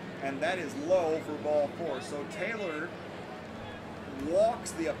 And that is low for ball 4. So Taylor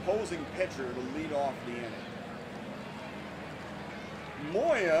walks the opposing pitcher to lead off the inning.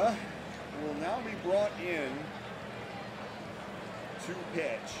 Moya will now be brought in to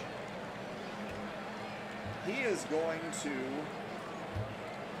pitch. He is going to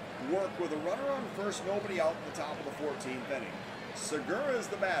work with a runner on first, nobody out at the top of the 14th inning. Segura is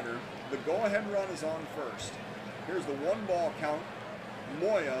the batter. The go-ahead run is on first. Here's the 1-ball count.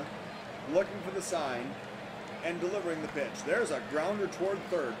 Moya looking for the sign and delivering the pitch. There's a grounder toward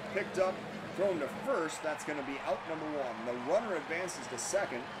third. Picked up, thrown to first. That's going to be out number 1. The runner advances to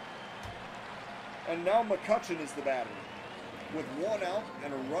second. And now McCutchen is the batter. With 1 out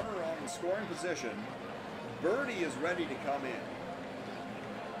and a runner on scoring position, Birdie is ready to come in.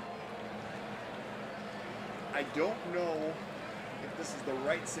 I don't know if this is the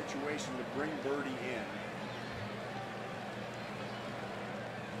right situation to bring Birdie in.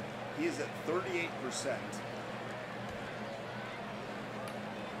 He is at 38%.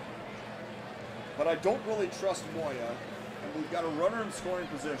 But I don't really trust Moya, and we've got a runner in scoring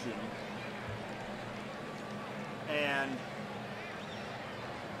position. And,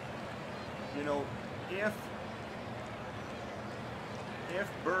 you know, if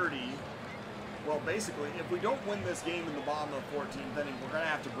Birdie Well, basically, if we don't win this game in the bottom of the 14th inning, we're going to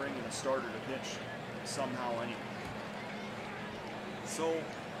have to bring in a starter to pitch somehow anyway. So,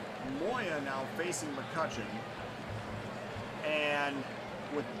 Moya now facing McCutcheon. And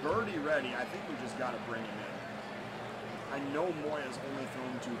with Birdie ready, I think we just got to bring him in. I know Moya's only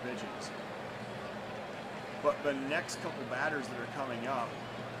thrown 2 pitches. But the next couple batters that are coming up,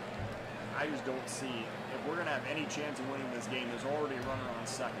 I just don't see. If we're going to have any chance of winning this game, there's already a runner on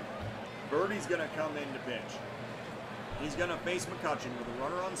second. Birdie's going to come in to pitch. He's going to face McCutcheon with a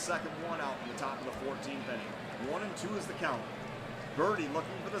runner on second, 1 out in the top of the 14th inning. 1-2 is the count. Birdie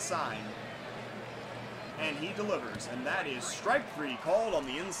looking for the sign. And he delivers. And that is strike 3 called on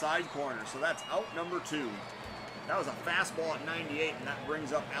the inside corner. So that's out number 2. That was a fastball at 98, and that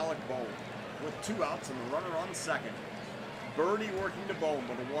brings up Alec Bohm with 2 outs and the runner on second. Birdie working to Bohm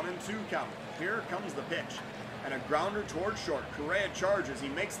with a 1-2 count. Here comes the pitch. And a grounder towards short. Correa charges. He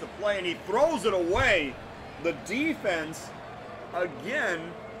makes the play and he throws it away. The defense,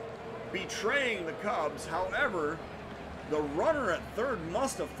 again, betraying the Cubs. However, the runner at third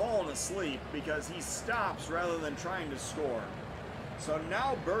must have fallen asleep because he stops rather than trying to score. So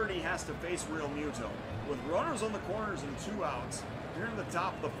now Birdie has to face Real Muto. With runners on the corners and 2 outs, here in the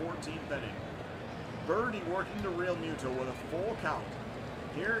top of the 14th inning. Birdie working to Real Muto with a full count.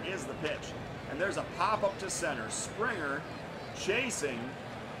 Here is the pitch. And there's a pop-up to center. Springer chasing,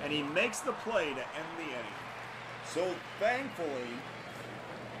 and he makes the play to end the inning. So, thankfully,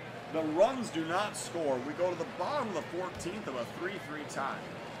 the runs do not score. We go to the bottom of the 14th of a 3-3 tie.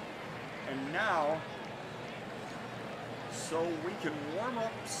 And now, so we can warm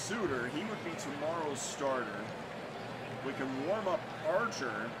up Suter. He would be tomorrow's starter. We can warm up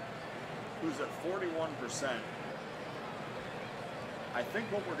Archer, who's at 41%. I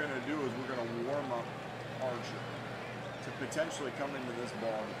think what we're going to do is we're going to warm up Archer to potentially come into this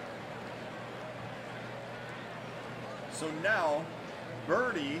ball game. So now,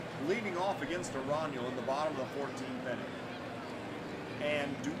 Birdie leading off against Arano in the bottom of the 14th inning.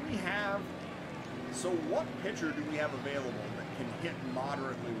 And do we have, so what pitcher do we have available that can hit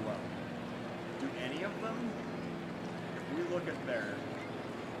moderately well? Do any of them? If we look at their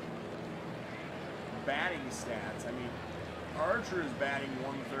batting stats, I mean, Archer is batting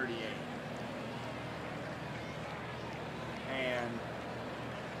 138. And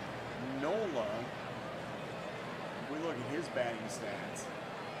Nola, if we look at his batting stats,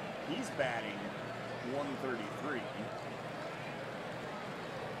 he's batting 133.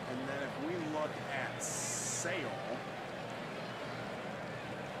 And then if we look at Sale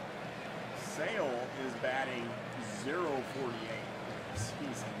is batting 0.48 this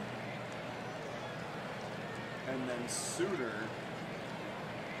season. And then Suter,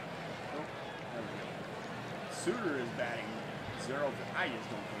 oh, there we go. Suter is batting 0. I just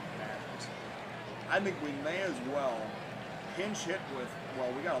don't think it matters. I think we may as well pinch hit with,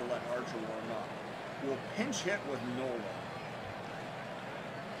 well, we got to let Archer warm up. We'll pinch hit with Nola,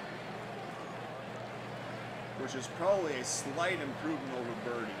 which is probably a slight improvement over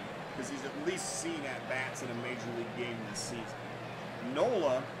Birdie, because he's at least seen at-bats in a major league game this season.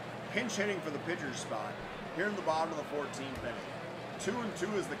 Nola, pinch hitting for the pitcher's spot. Here in the bottom of the 14th inning.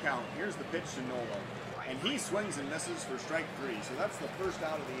 2-2 is the count. Here's the pitch to Nola. And he swings and misses for strike 3. So that's the first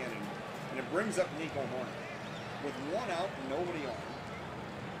out of the inning. And it brings up Nico Horner. With 1 out and nobody on.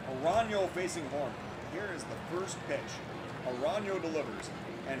 Arano facing Horner. Here is the first pitch. Arano delivers.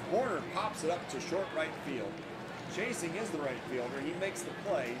 And Horner pops it up to short right field. Chasing is the right fielder. He makes the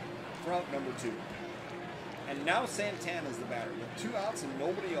play for out number 2. And now Santana's the batter with 2 outs and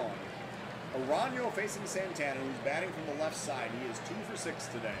nobody on. Arano facing Santana, who's batting from the left side. He is 2 for 6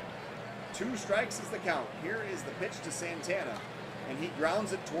 today. 2 strikes is the count. Here is the pitch to Santana, and he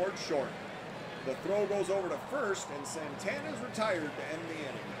grounds it towards short. The throw goes over to first, and Santana's retired to end the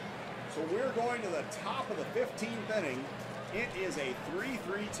inning. So we're going to the top of the 15th inning. It is a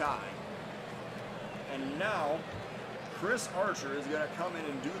 3-3 tie. And now, Chris Archer is going to come in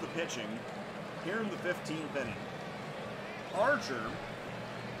and do the pitching here in the 15th inning. Archer,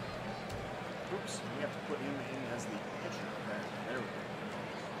 oops, we have to put him in as the pitcher. Okay, there we go.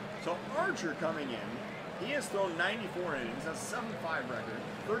 So Archer coming in, he has thrown 94 innings, that's a 7.5 record,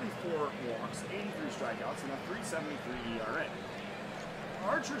 34 walks, 83 strikeouts, and a 3.73 ERA.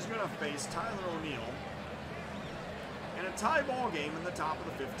 Archer's going to face Tyler O'Neill in a tie ball game in the top of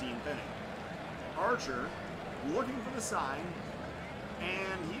the 15th inning. Archer looking for the sign,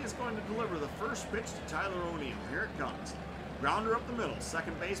 and he is going to deliver the first pitch to Tyler O'Neill. Here it comes. Grounder up the middle.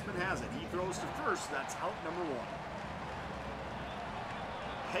 Second baseman has it. He throws to first. That's out number 1.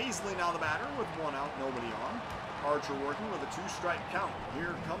 Paisley now the batter with 1 out, nobody on. Archer working with a 2-strike count.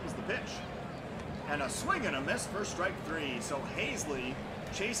 Here comes the pitch. And a swing and a miss for strike 3. So Hazley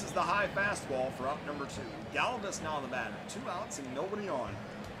chases the high fastball for out number 2. Galvis now the batter. 2 outs and nobody on.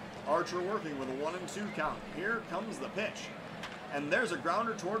 Archer working with a 1-2 count. Here comes the pitch. And there's a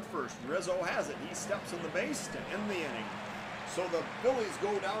grounder toward first. Rizzo has it. He steps on the base to end the inning. So the Phillies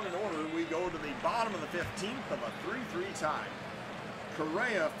go down in order. We go to the bottom of the 15th of a 3-3 tie.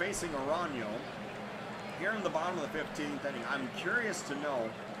 Correa facing Arano. Here in the bottom of the 15th inning, I'm curious to know,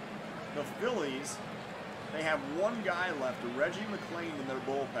 the Phillies, they have one guy left, Reggie McClain, in their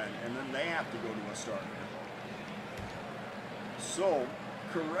bullpen, and then they have to go to a starter. So,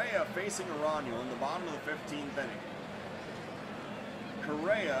 Correa facing Arano in the bottom of the 15th inning.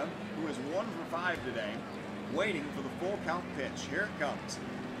 Correa, who is 1 for 5 today, waiting for the full count pitch. Here it comes.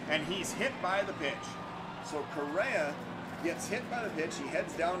 And he's hit by the pitch. So Correa gets hit by the pitch, he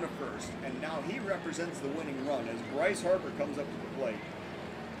heads down to first, and now he represents the winning run as Bryce Harper comes up to the plate.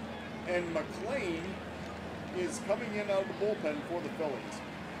 And McClain is coming in out of the bullpen for the Phillies.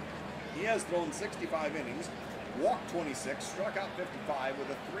 He has thrown 65 innings, walked 26, struck out 55 with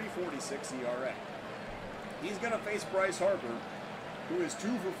a 3.46 ERA. He's going to face Bryce Harper, who is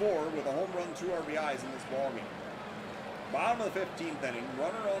 2 for 4 with a home run, 2 RBIs in this ballgame. Bottom of the 15th inning,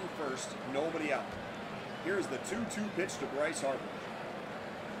 runner on first, nobody out. Here's the 2-2 pitch to Bryce Harper.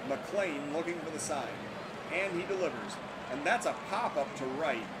 McClain looking for the sign, and he delivers. And that's a pop-up to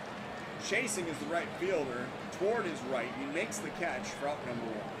right. Chasing is the right fielder toward his right. He makes the catch for out number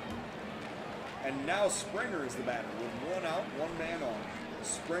 1. And now Springer is the batter with 1 out, 1 man on.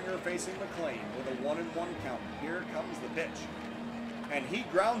 Springer facing McClain with a 1-1 count. Here comes the pitch. And he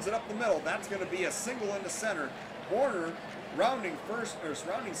grounds it up the middle. That's going to be a single into center. Horner rounding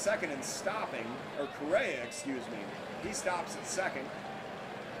second and stopping, or Correa, excuse me. He stops at second.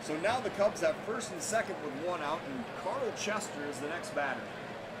 So now the Cubs have first and second with 1 out, and Carl Chester is the next batter.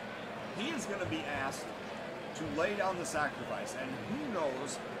 He is going to be asked to lay down the sacrifice, and who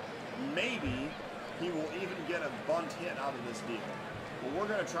knows, maybe he will even get a bunt hit out of this deal. But we're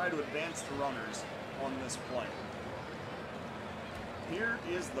going to try to advance the runners on this play. Here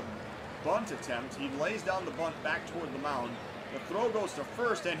is the bunt attempt. He lays down the bunt back toward the mound. The throw goes to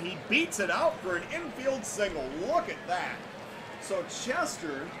first, and he beats it out for an infield single. Look at that. So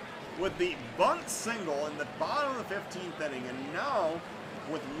Chester with the bunt single in the bottom of the 15th inning, and now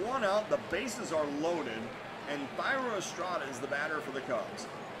with 1 out, the bases are loaded, and Thairo Estrada is the batter for the Cubs.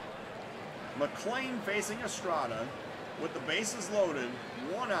 McClain facing Estrada with the bases loaded,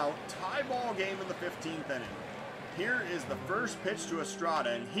 1 out, tie ball game in the 15th inning. Here is the first pitch to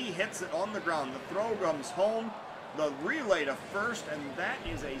Estrada, and he hits it on the ground. The throw comes home, the relay to first, and that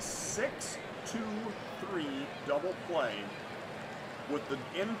is a 6-2-3 double play with the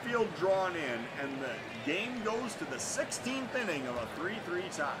infield drawn in, and the game goes to the 16th inning of a 3-3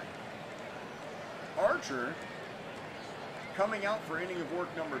 tie. Archer coming out for inning of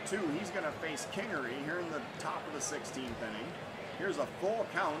work number 2. He's going to face Kingery here in the top of the 16th inning. Here's a full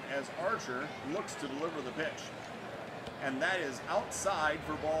count as Archer looks to deliver the pitch. And that is outside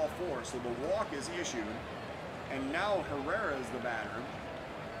for ball 4, so the walk is issued. And now Herrera is the batter.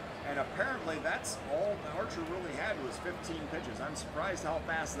 And apparently that's all Archer really had was 15 pitches. I'm surprised how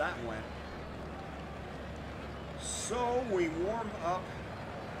fast that went. So we warm up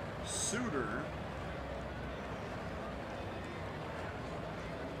Suter.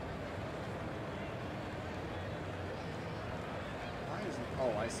 Why isn't,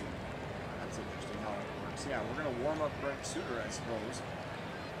 oh, I see. That's interesting how it works. Yeah, we're going to warm up Brent Suter, I suppose.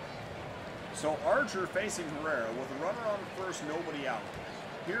 So Archer facing Herrera with a runner on first, nobody out.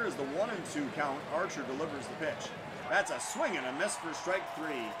 Here is the 1-2 count. Archer delivers the pitch. That's a swing and a miss for strike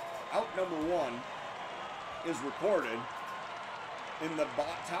 3. Out number 1 is recorded in the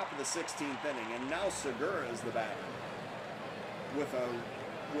top of the 16th inning, and now Segura is the batter. With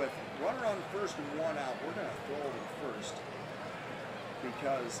runner on first and 1 out, we're going to throw over to first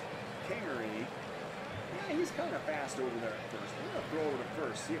because Kingery, yeah, he's kind of fast over there at first. We're going to throw over to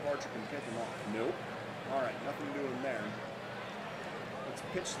first, see if Archer can pick him off. Nope. All right, nothing doing there. Let's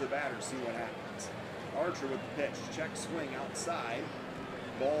pitch to the batter, see what happens. Archer with the pitch. Check swing outside.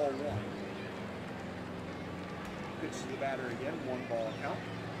 Ball 1. Pitch to the batter again. 1 ball count.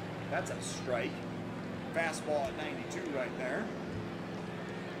 That's a strike. Fastball at 92 right there.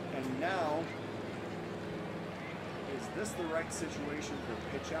 And now, is this the right situation for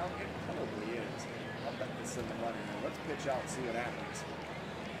pitch out? It probably is. I'll bet this in the runner here. Let's pitch out and see what happens.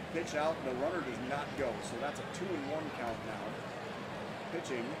 Pitch out, the runner does not go. So that's a 2-1 count now.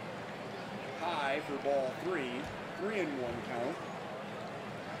 Pitching high for ball 3, 3-1 count.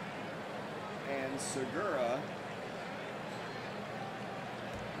 And Segura,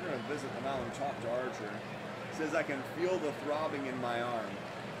 we're going to visit the mound and talk to Archer. He says, I can feel the throbbing in my arm.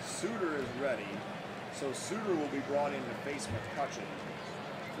 Suter is ready, so Suter will be brought in to face McCutchen.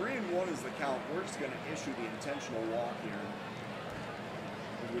 3-1 is the count. We're just going to issue the intentional walk here,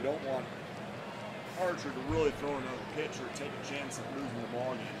 because we don't want Archer to really throw another pitch or take a chance at losing the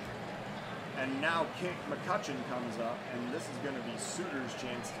ball game. And now McCutchen comes up, and this is going to be Suter's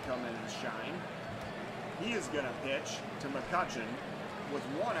chance to come in and shine. He is going to pitch to McCutchen with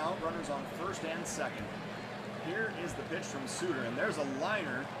 1 out, runners on first and second. Here is the pitch from Suter, and there's a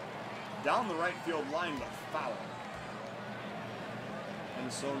liner down the right field line, but foul.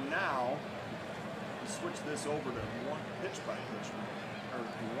 And so now we switch this over to one pitch mode, or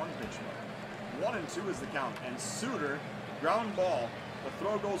one pitch mode. 1-2 is the count, and Suter, ground ball. The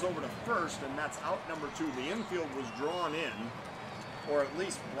throw goes over to first, and that's out number 2. The infield was drawn in, or at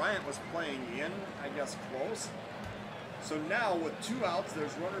least Bryant was playing in, I guess close. So now with 2 outs,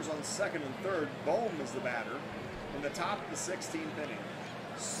 there's runners on second and third. Bohm is the batter in the top of the 16th inning.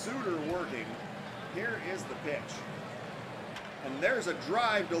 Suter working. Here is the pitch. And there's a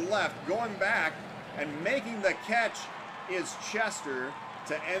drive to left, going back, and making the catch is Chester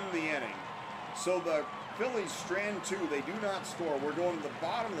to end the inning. So the Phillies strand 2, they do not score. We're going to the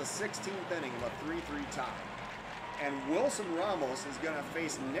bottom of the 16th inning of a 3-3 tie. And Wilson Ramos is going to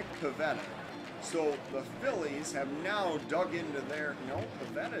face Nick Pivetta. So the Phillies have now dug into their... No,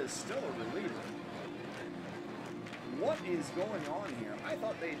 Pivetta is still a reliever. What is going on here? I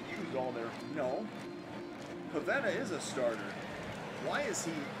thought they'd used all their... No. Pivetta is a starter. Why is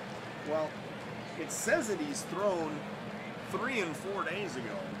he... Well, it says that he's thrown 3 and 4 days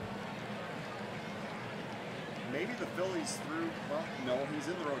ago. Maybe the Phillies threw... Well, no, he's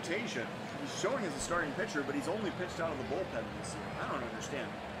in the rotation. He's showing as a starting pitcher, but he's only pitched out of the bullpen this year. I don't understand.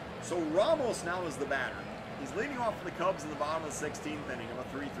 So Ramos now is the batter. He's leading off for the Cubs in the bottom of the 16th inning of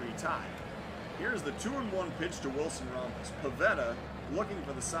a 3-3 tie. Here's the 2-1 pitch to Wilson Ramos. Pivetta looking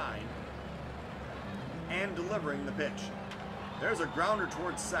for the sign and delivering the pitch. There's a grounder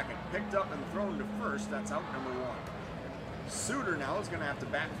towards second. Picked up and thrown to first. That's out number 1. Suter now is going to have to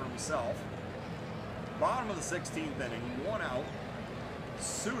bat for himself. Bottom of the 16th inning, 1 out.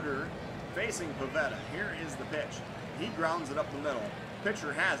 Suter facing Pivetta. Here is the pitch. He grounds it up the middle.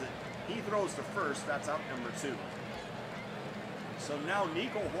 Pitcher has it. He throws to first. That's out number 2. So now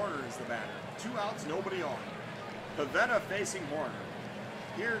Nico Horner is the batter. 2 outs, nobody on. Pivetta facing Horner.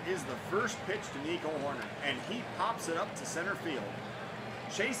 Here is the first pitch to Nico Horner, and he pops it up to center field.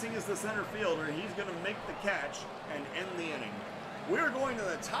 Chasing is the center fielder. He's going to make the catch and end the inning. We're going to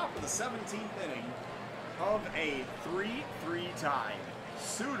the top of the 17th inning of a 3-3 tie.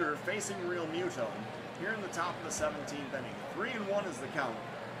 Suter facing Real Muto here in the top of the 17th inning. 3-1 is the count.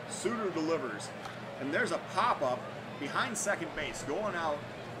 Suter delivers, and there's a pop-up behind second base, going out,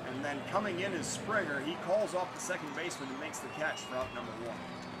 and then coming in is Springer. He calls off the second baseman and makes the catch for out number 1.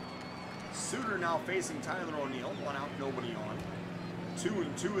 Suter now facing Tyler O'Neill. 1 out, nobody on.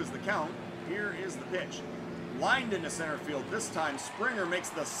 2-2 is the count. Here is the pitch. Lined into center field. This time Springer makes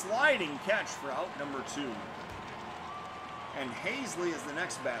the sliding catch for out number 2. And Hazley is the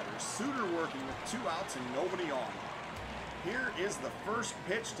next batter. Suter working with 2 outs and nobody on. Here is the first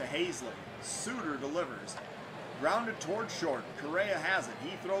pitch to Hazley. Suter delivers. Grounded toward short. Correa has it.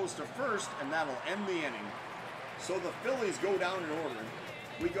 He throws to first, and that'll end the inning. So the Phillies go down in order.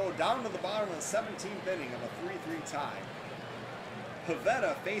 We go down to the bottom of the 17th inning of a 3-3 tie.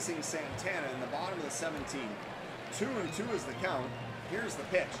 Pivetta facing Santana in the bottom of the 17th. 2-2 is the count. Here's the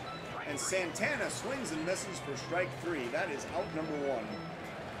pitch. And Santana swings and misses for strike 3. That is out number 1.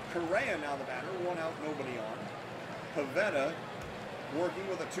 Correa now the batter. 1 out, nobody on. Pivetta working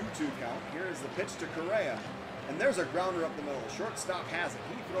with a 2-2 count. Here is the pitch to Correa. And there's a grounder up the middle. Shortstop has it.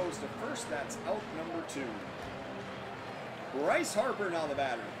 He throws to first. That's out number 2. Bryce Harper now the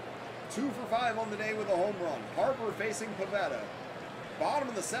batter. 2 for 5 on the day with a home run. Harper facing Pivetta. Bottom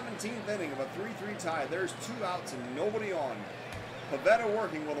of the 17th inning of a 3-3 tie. There's 2 outs and nobody on. Pivetta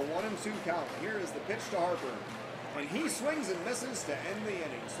working with a 1-2 count. Here is the pitch to Harper. And he swings and misses to end the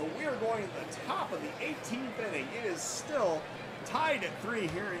inning. So we are going to the top of the 18th inning. It is still tied at 3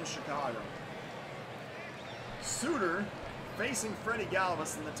 here in Chicago. Suter facing Freddie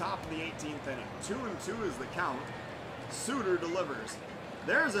Galvis in the top of the 18th inning. 2-2 is the count. Suter delivers.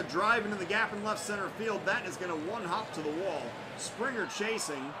 There's a drive into the gap in left center field. That is going to 1-hop to the wall. Springer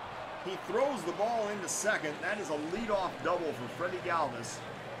chasing. He throws the ball into second. That is a leadoff double for Freddie Galvis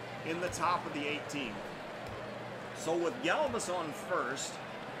in the top of the 18th. So with Galvis on first,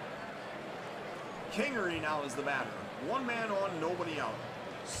 Kingery now is the batter. 1 man on, nobody out.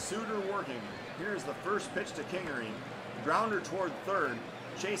 Suter working. Here's the first pitch to Kingery. Grounder toward third.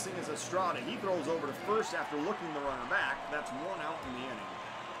 Chasing is Estrada. He throws over to first after looking the runner back. That's 1 out in the inning.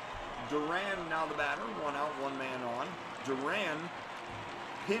 Duran now the batter. 1 out, 1 man on. Duran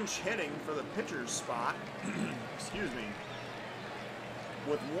pinch hitting for the pitcher's spot. Excuse me.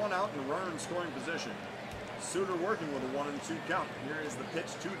 With 1 out and a runner in scoring position. Suter working with a 1-2 count. Here is the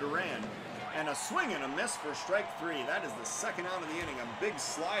pitch to Duran. And a swing and a miss for strike 3. That is the 2nd out of the inning. A big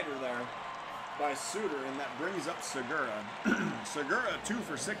slider there by Suter, and that brings up Segura. Segura 2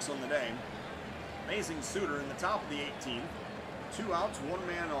 for 6 on the day. Amazing Suter in the top of the 18th. 2 outs, 1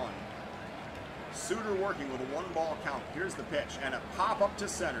 man on. Suter working with a 1-ball count. Here's the pitch, and a pop up to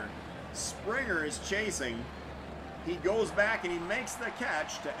center. Springer is chasing. He goes back and he makes the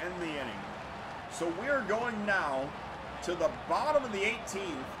catch to end the inning. So we're going now to the bottom of the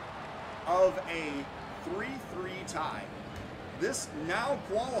 18th of a 3-3 tie. This now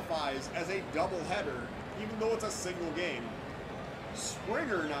qualifies as a doubleheader, even though it's a single game.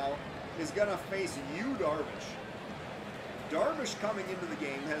 Springer now is going to face Yu Darvish. Darvish coming into the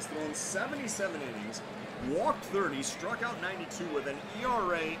game has thrown 77 innings, walked 30, struck out 92 with an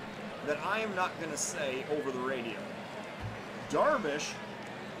ERA that I am not going to say over the radio. Darvish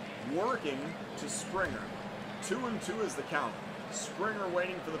working to Springer. 2-2 is the count. Springer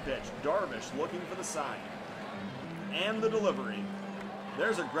waiting for the pitch. Darvish looking for the sign. And the delivery.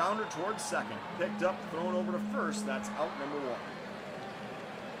 There's a grounder towards second. Picked up, thrown over to first. That's out number 1.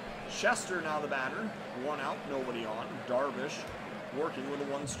 Chester now the batter. 1 out, nobody on. Darvish working with a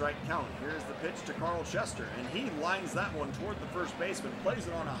 1-strike count. Here's the pitch to Carl Chester, and he lines that one toward the first baseman, plays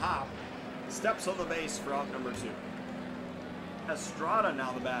it on a hop, steps on the base for out number 2. Estrada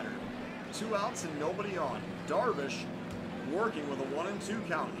now the batter. 2 outs and nobody on. Darvish working with a 1-2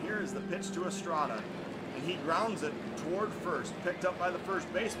 count. Here is the pitch to Estrada, and he grounds it toward first. Picked up by the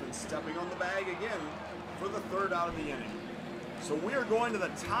first baseman, stepping on the bag again for the 3rd out of the inning. So we are going to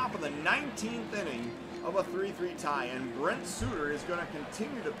the top of the 19th inning of a 3-3 tie, and Brent Suter is going to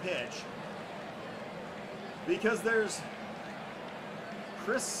continue to pitch because there's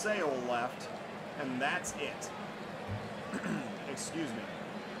Chris Sale left, and that's it. Excuse me.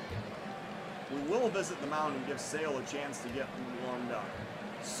 We will visit the mound and give Sale a chance to get warmed up.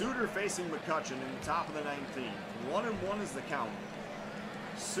 Suter facing McCutcheon in the top of the 19th. 1-1 is the count.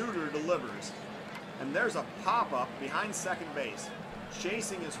 Suter delivers. And there's a pop-up behind second base.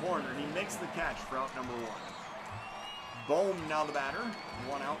 Chasing his Horner. He makes the catch for out number 1. Bohm now the batter.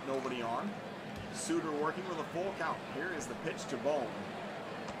 1 out, nobody on. Suter working with a full count. Here is the pitch to Bohm.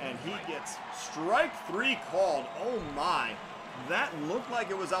 And he gets strike 3 called. Oh my. That looked like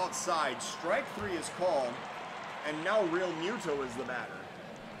it was outside. Strike 3 is called. And now Real Muto is the batter.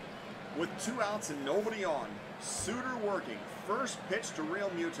 With 2 outs and nobody on. Suter working. First pitch to Real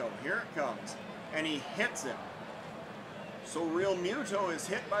Muto. Here it comes. And he hits it. So Real Muto is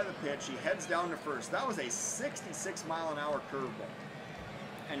hit by the pitch. He heads down to first. That was a 66-mile-an-hour curveball.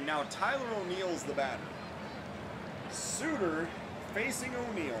 And now Tyler O'Neill's the batter. Suter facing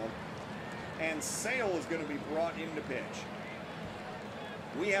O'Neill, and Sale is going to be brought in to pitch.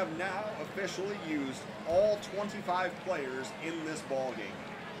 We have now officially used all 25 players in this ballgame.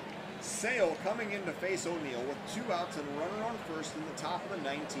 Sale coming in to face O'Neill with 2 outs and a runner on first in the top of the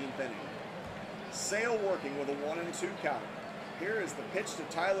 19th inning. Sale working with a 1-2 count. Here is the pitch to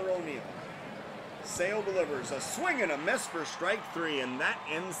Tyler O'Neill. Sale delivers a swing and a miss for strike 3, and that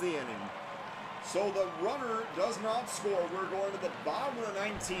ends the inning. So the runner does not score. We're going to the bottom of the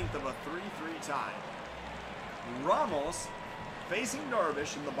 19th of a 3-3 tie. Ramos facing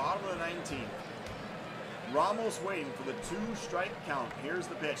Darvish in the bottom of the 19th. Ramos waiting for the 2-strike count. Here's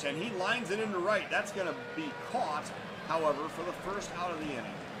the pitch, and he lines it into right. That's going to be caught, however, for the first out of the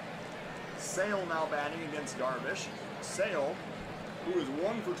inning. Sale now batting against Darvish. Sale, who is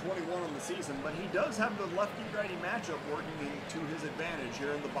 1 for 21 on the season, but he does have the lefty-righty matchup working to his advantage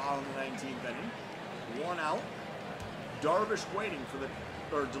here in the bottom of the 19th inning. 1 out. Darvish waiting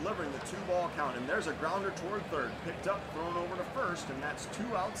for delivering the 2-ball count, and there's a grounder toward third. Picked up, thrown over to first, and that's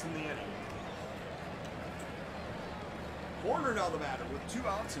 2 outs in the inning. Horner now the batter with 2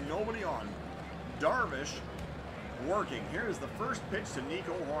 outs and nobody on. Darvish working. Here's the first pitch to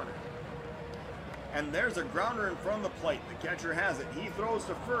Nico Horner. And there's a grounder in front of the plate. The catcher has it. He throws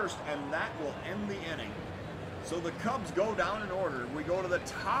to first, and that will end the inning. So the Cubs go down in order. We go to the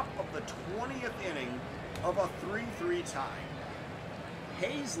top of the 20th inning of a 3-3 tie.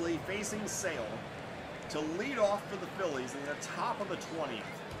 Hazley facing Sale to lead off for the Phillies in the top of the 20th.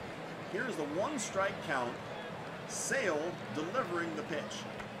 Here's the 1-strike count. Sale delivering the pitch.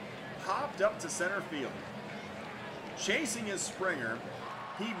 Popped up to center field. Chasing is Springer.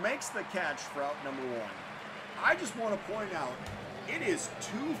 He makes the catch for out number 1. I just want to point out It is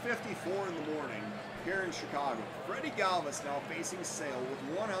 2:54 in the morning here in Chicago. Freddie Galvis now facing Sale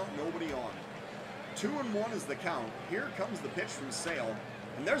with 1 out, nobody on. 2-1 is the count. Here comes the pitch from Sale,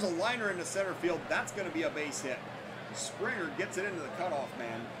 and there's a liner into center field. That's going to be a base hit. Springer gets it into the cutoff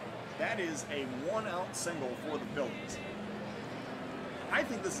man. That is a 1 out single for the Phillies. I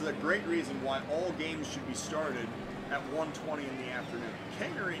think this is a great reason why all games should be started at 1:20 in the afternoon.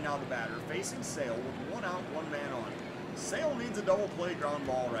 Kangaree now the batter, facing Sale with 1 out, 1 man on. Sale needs a double play ground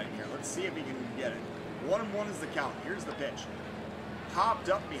ball right here. Let's see if he can get it. 1-1 is the count. Here's the pitch. Popped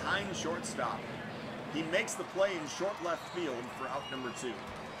up behind shortstop. He makes the play in short left field for out number 2.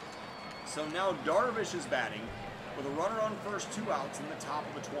 So now Darvish is batting with a runner on first, 2 outs in the top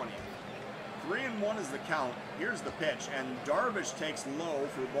of the 20th. 3-1 is the count. Here's the pitch, and Darvish takes low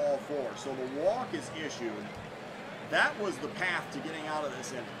for ball 4. So the walk is issued. That was the path to getting out of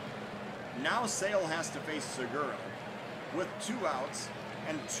this inning. Now Sale has to face Segura with 2 outs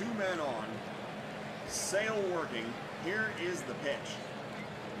and 2 men on. Sale working. Here is the pitch.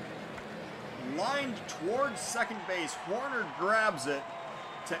 Lined towards second base. Hoerner grabs it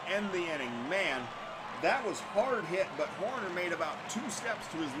to end the inning. Man, that was hard hit, but Hoerner made about 2 steps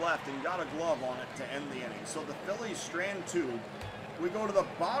to his left and got a glove on it to end the inning. So the Phillies strand 2. We go to the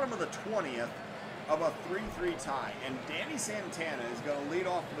bottom of the 20th of a 3-3 tie, and Danny Santana is going to lead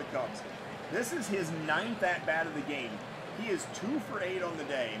off for the Cubs. This is his 9th at-bat of the game. He is 2 for 8 on the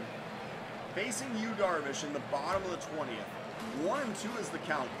day. Facing Yu Darvish in the bottom of the 20th. 1-2 is the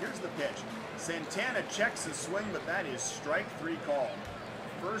count. Here's the pitch. Santana checks his swing, but that is strike 3 called.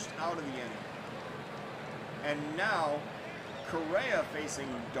 First out of the inning. And now, Correa facing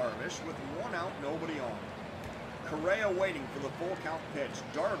Darvish with 1 out, nobody on. Correa waiting for the full count pitch.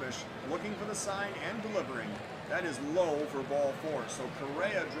 Darvish looking for the sign and delivering. That is low for ball 4. So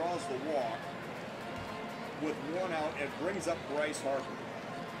Correa draws the walk with 1 out. It brings up Bryce Harper.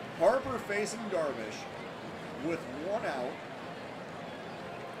 Harper facing Darvish with 1 out.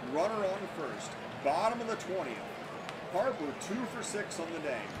 Runner on first. Bottom of the 20th. Harper 2 for 6 on the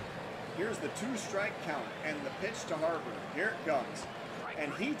day. Here's the 2-strike count and the pitch to Harper. Here it comes.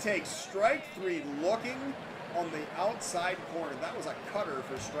 And he takes strike 3 looking on the outside corner. That was a cutter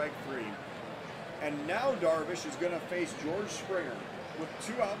for strike 3. And now Darvish is going to face George Springer with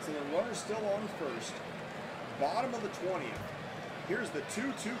 2 outs and the runner still on first. Bottom of the 20th. Here's the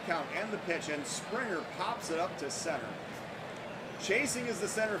 2-2 count and the pitch, and Springer pops it up to center. Chasing is the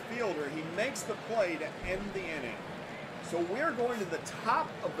center fielder. He makes the play to end the inning. So we're going to the top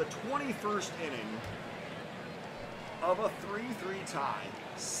of the 21st inning of a 3-3 tie.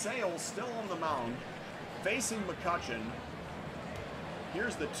 Sale still on the mound, facing McCutchen.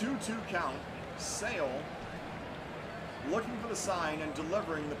 Here's the 2-2 count. Sale looking for the sign and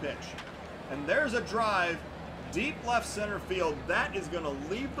delivering the pitch. And there's a drive deep left center field. That is going to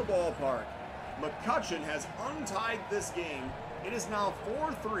leave the ballpark. McCutchen has untied this game. It is now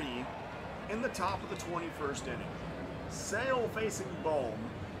 4-3 in the top of the 21st inning. Sale facing Bohm.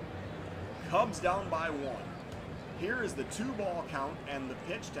 Cubs down by 1. Here is the 2-ball count and the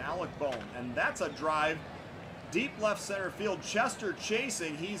pitch to Alec Bohm. And that's a drive deep left center field. Chester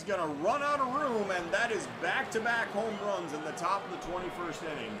chasing. He's going to run out of room, and that is back-to-back home runs in the top of the 21st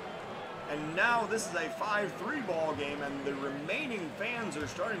inning. And now this is a 5-3 ball game, and the remaining fans are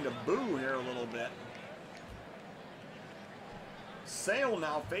starting to boo here a little bit. Sale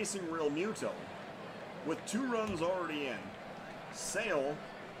now facing Real Muto with 2 runs already in. Sale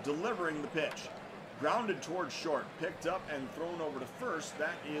delivering the pitch. Grounded towards short, picked up and thrown over to first.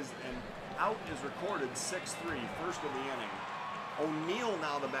 That is an out is recorded, 6-3, first of the inning. O'Neill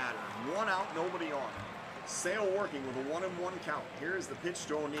now the batter. 1 out, nobody on. Sale working with a 1-1 count. Here's the pitch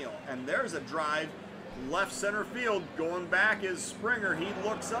to O'Neill. And there's a drive left center field. Going back is Springer. He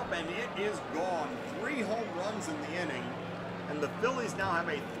looks up and it is gone. 3 home runs in the inning. And the Phillies now have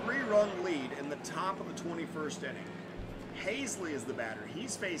a 3-run lead in the top of the 21st inning. Hazley is the batter.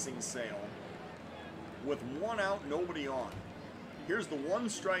 He's facing Sale with 1 out, nobody on. Here's the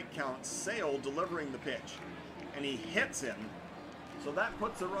 1-strike count. Sale delivering the pitch. And he hits him. So that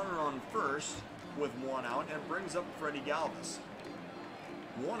puts the runner on first with 1 out and brings up Freddie Galvis.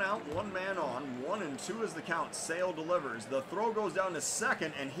 1 out, 1 man on. 1-2 is the count. Sale delivers. The throw goes down to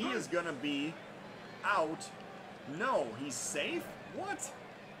second, and he is going to be out. No, he's safe? What?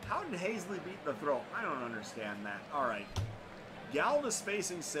 How did Hazley beat the throw? I don't understand that. All right. Galvis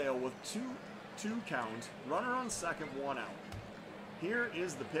facing Sale with 2-2 count. Runner on second, 1 out. Here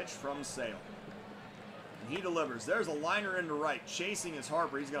is the pitch from Sale. And he delivers. There's a liner into right. Chasing is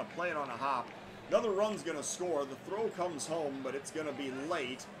Harper. He's going to play it on a hop. Another run's going to score. The throw comes home, but it's going to be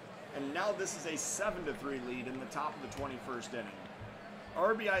late. And now this is a 7-3 lead in the top of the 21st inning.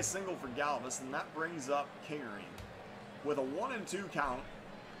 RBI single for Galvis, and that brings up Kingery. With a 1-2 count,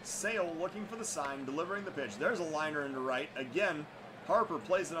 Sale looking for the sign, delivering the pitch. There's a liner into right. Again, Harper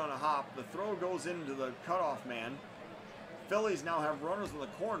plays it on a hop. The throw goes into the cutoff man. Phillies now have runners in the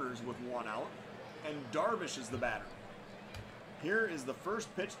corners with 1 out, and Darvish is the batter. Here is the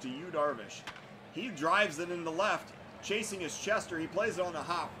first pitch to Yu Darvish. He drives it into left, chasing his Chester. He plays it on the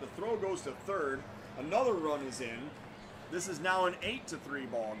hop. The throw goes to third. Another run is in. This is now an 8-3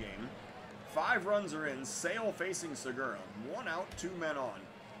 ball game. 5 runs are in. Sale facing Segura. 1 out, 2 men on.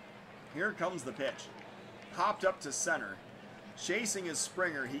 Here comes the pitch. Popped up to center. Chasing his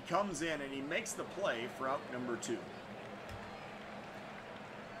Springer. He comes in and he makes the play for out number 2.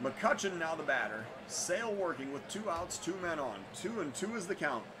 McCutchen now the batter. Sale working with 2 outs, 2 men on. 2-2 is the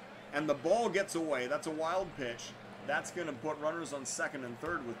count. And the ball gets away. That's a wild pitch. That's going to put runners on second and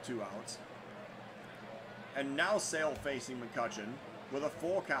third with 2 outs. And now Sale facing McCutchen with a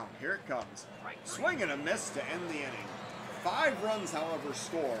full count. Here it comes. Swing and a miss to end the inning. 5 runs, however,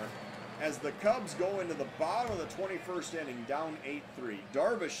 score as the Cubs go into the bottom of the 21st inning, down 8-3.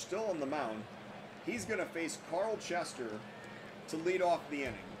 Darvish still on the mound. He's going to face Carl Chester to lead off the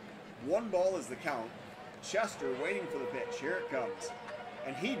inning. 1 ball is the count. Chester waiting for the pitch. Here it comes.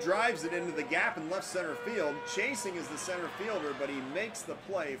 And he drives it into the gap in left center field. Chasing is the center fielder, but he makes the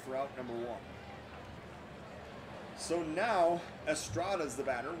play for out number 1. So now Estrada's the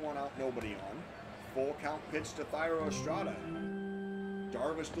batter. 1 out, nobody on. Full count pitch to Thairo Estrada.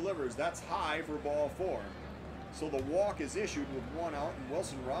 Darvish delivers. That's high for ball 4. So the walk is issued with 1 out, and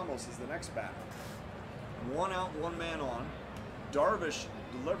Wilson Ramos is the next batter. 1 out, 1 man on. Darvish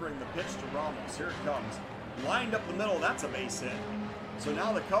delivering the pitch to Ramos. Here it comes. Lined up the middle. That's a base hit. So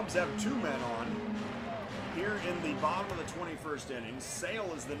now the Cubs have 2 men on. Here in the bottom of the 21st inning,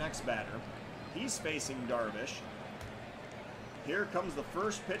 Sale is the next batter. He's facing Darvish. Here comes the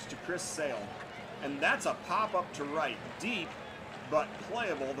first pitch to Chris Sale. And that's a pop-up to right. Deep, but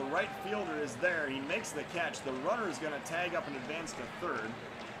playable. The right fielder is there. He makes the catch. The runner is going to tag up and advance to third.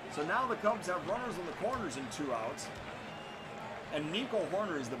 So now the Cubs have runners in the corners and 2 outs. And Nico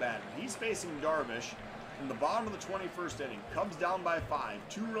Horner is the batter. He's facing Darvish in the bottom of the 21st inning. Cubs down by 5.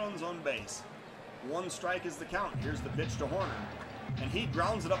 2 runs on base. 1 strike is the count. Here's the pitch to Horner. And he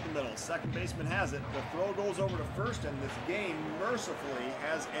grounds it up the middle. Second baseman has it. The throw goes over to first, and this game mercifully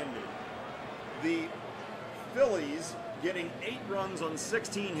has ended. The Phillies getting 8 runs on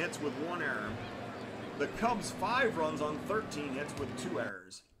 16 hits with 1 error. The Cubs 5 runs on 13 hits with 2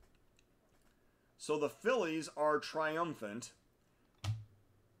 errors. So the Phillies are triumphant.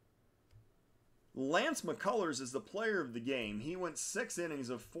 Lance McCullers is the player of the game. He went 6 innings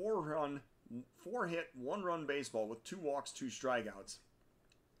of 4-hit, 1-run baseball with 2 walks, 2 strikeouts.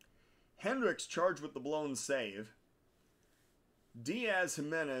 Hendricks charged with the blown save. Diaz,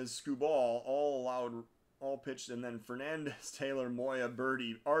 Jimenez, Scubal all pitched, and then Fernandez, Taylor, Moya,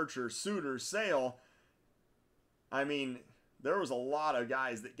 Birdie, Archer, Suter, Sale. I mean, there was a lot of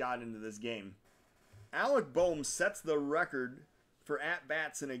guys that got into this game. Alec Boehm sets the record for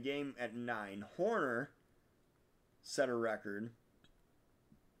at-bats in a game at 9. Horner set a record.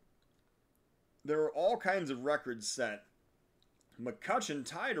 There were all kinds of records set. McCutchen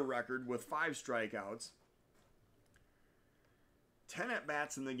tied a record with 5 strikeouts. 10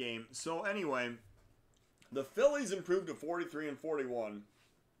 at-bats in the game. So anyway, the Phillies improved to 43-41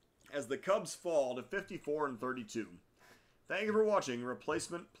 as the Cubs fall to 54-32. Thank you for watching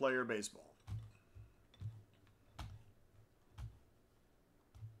Replacement Player Baseball.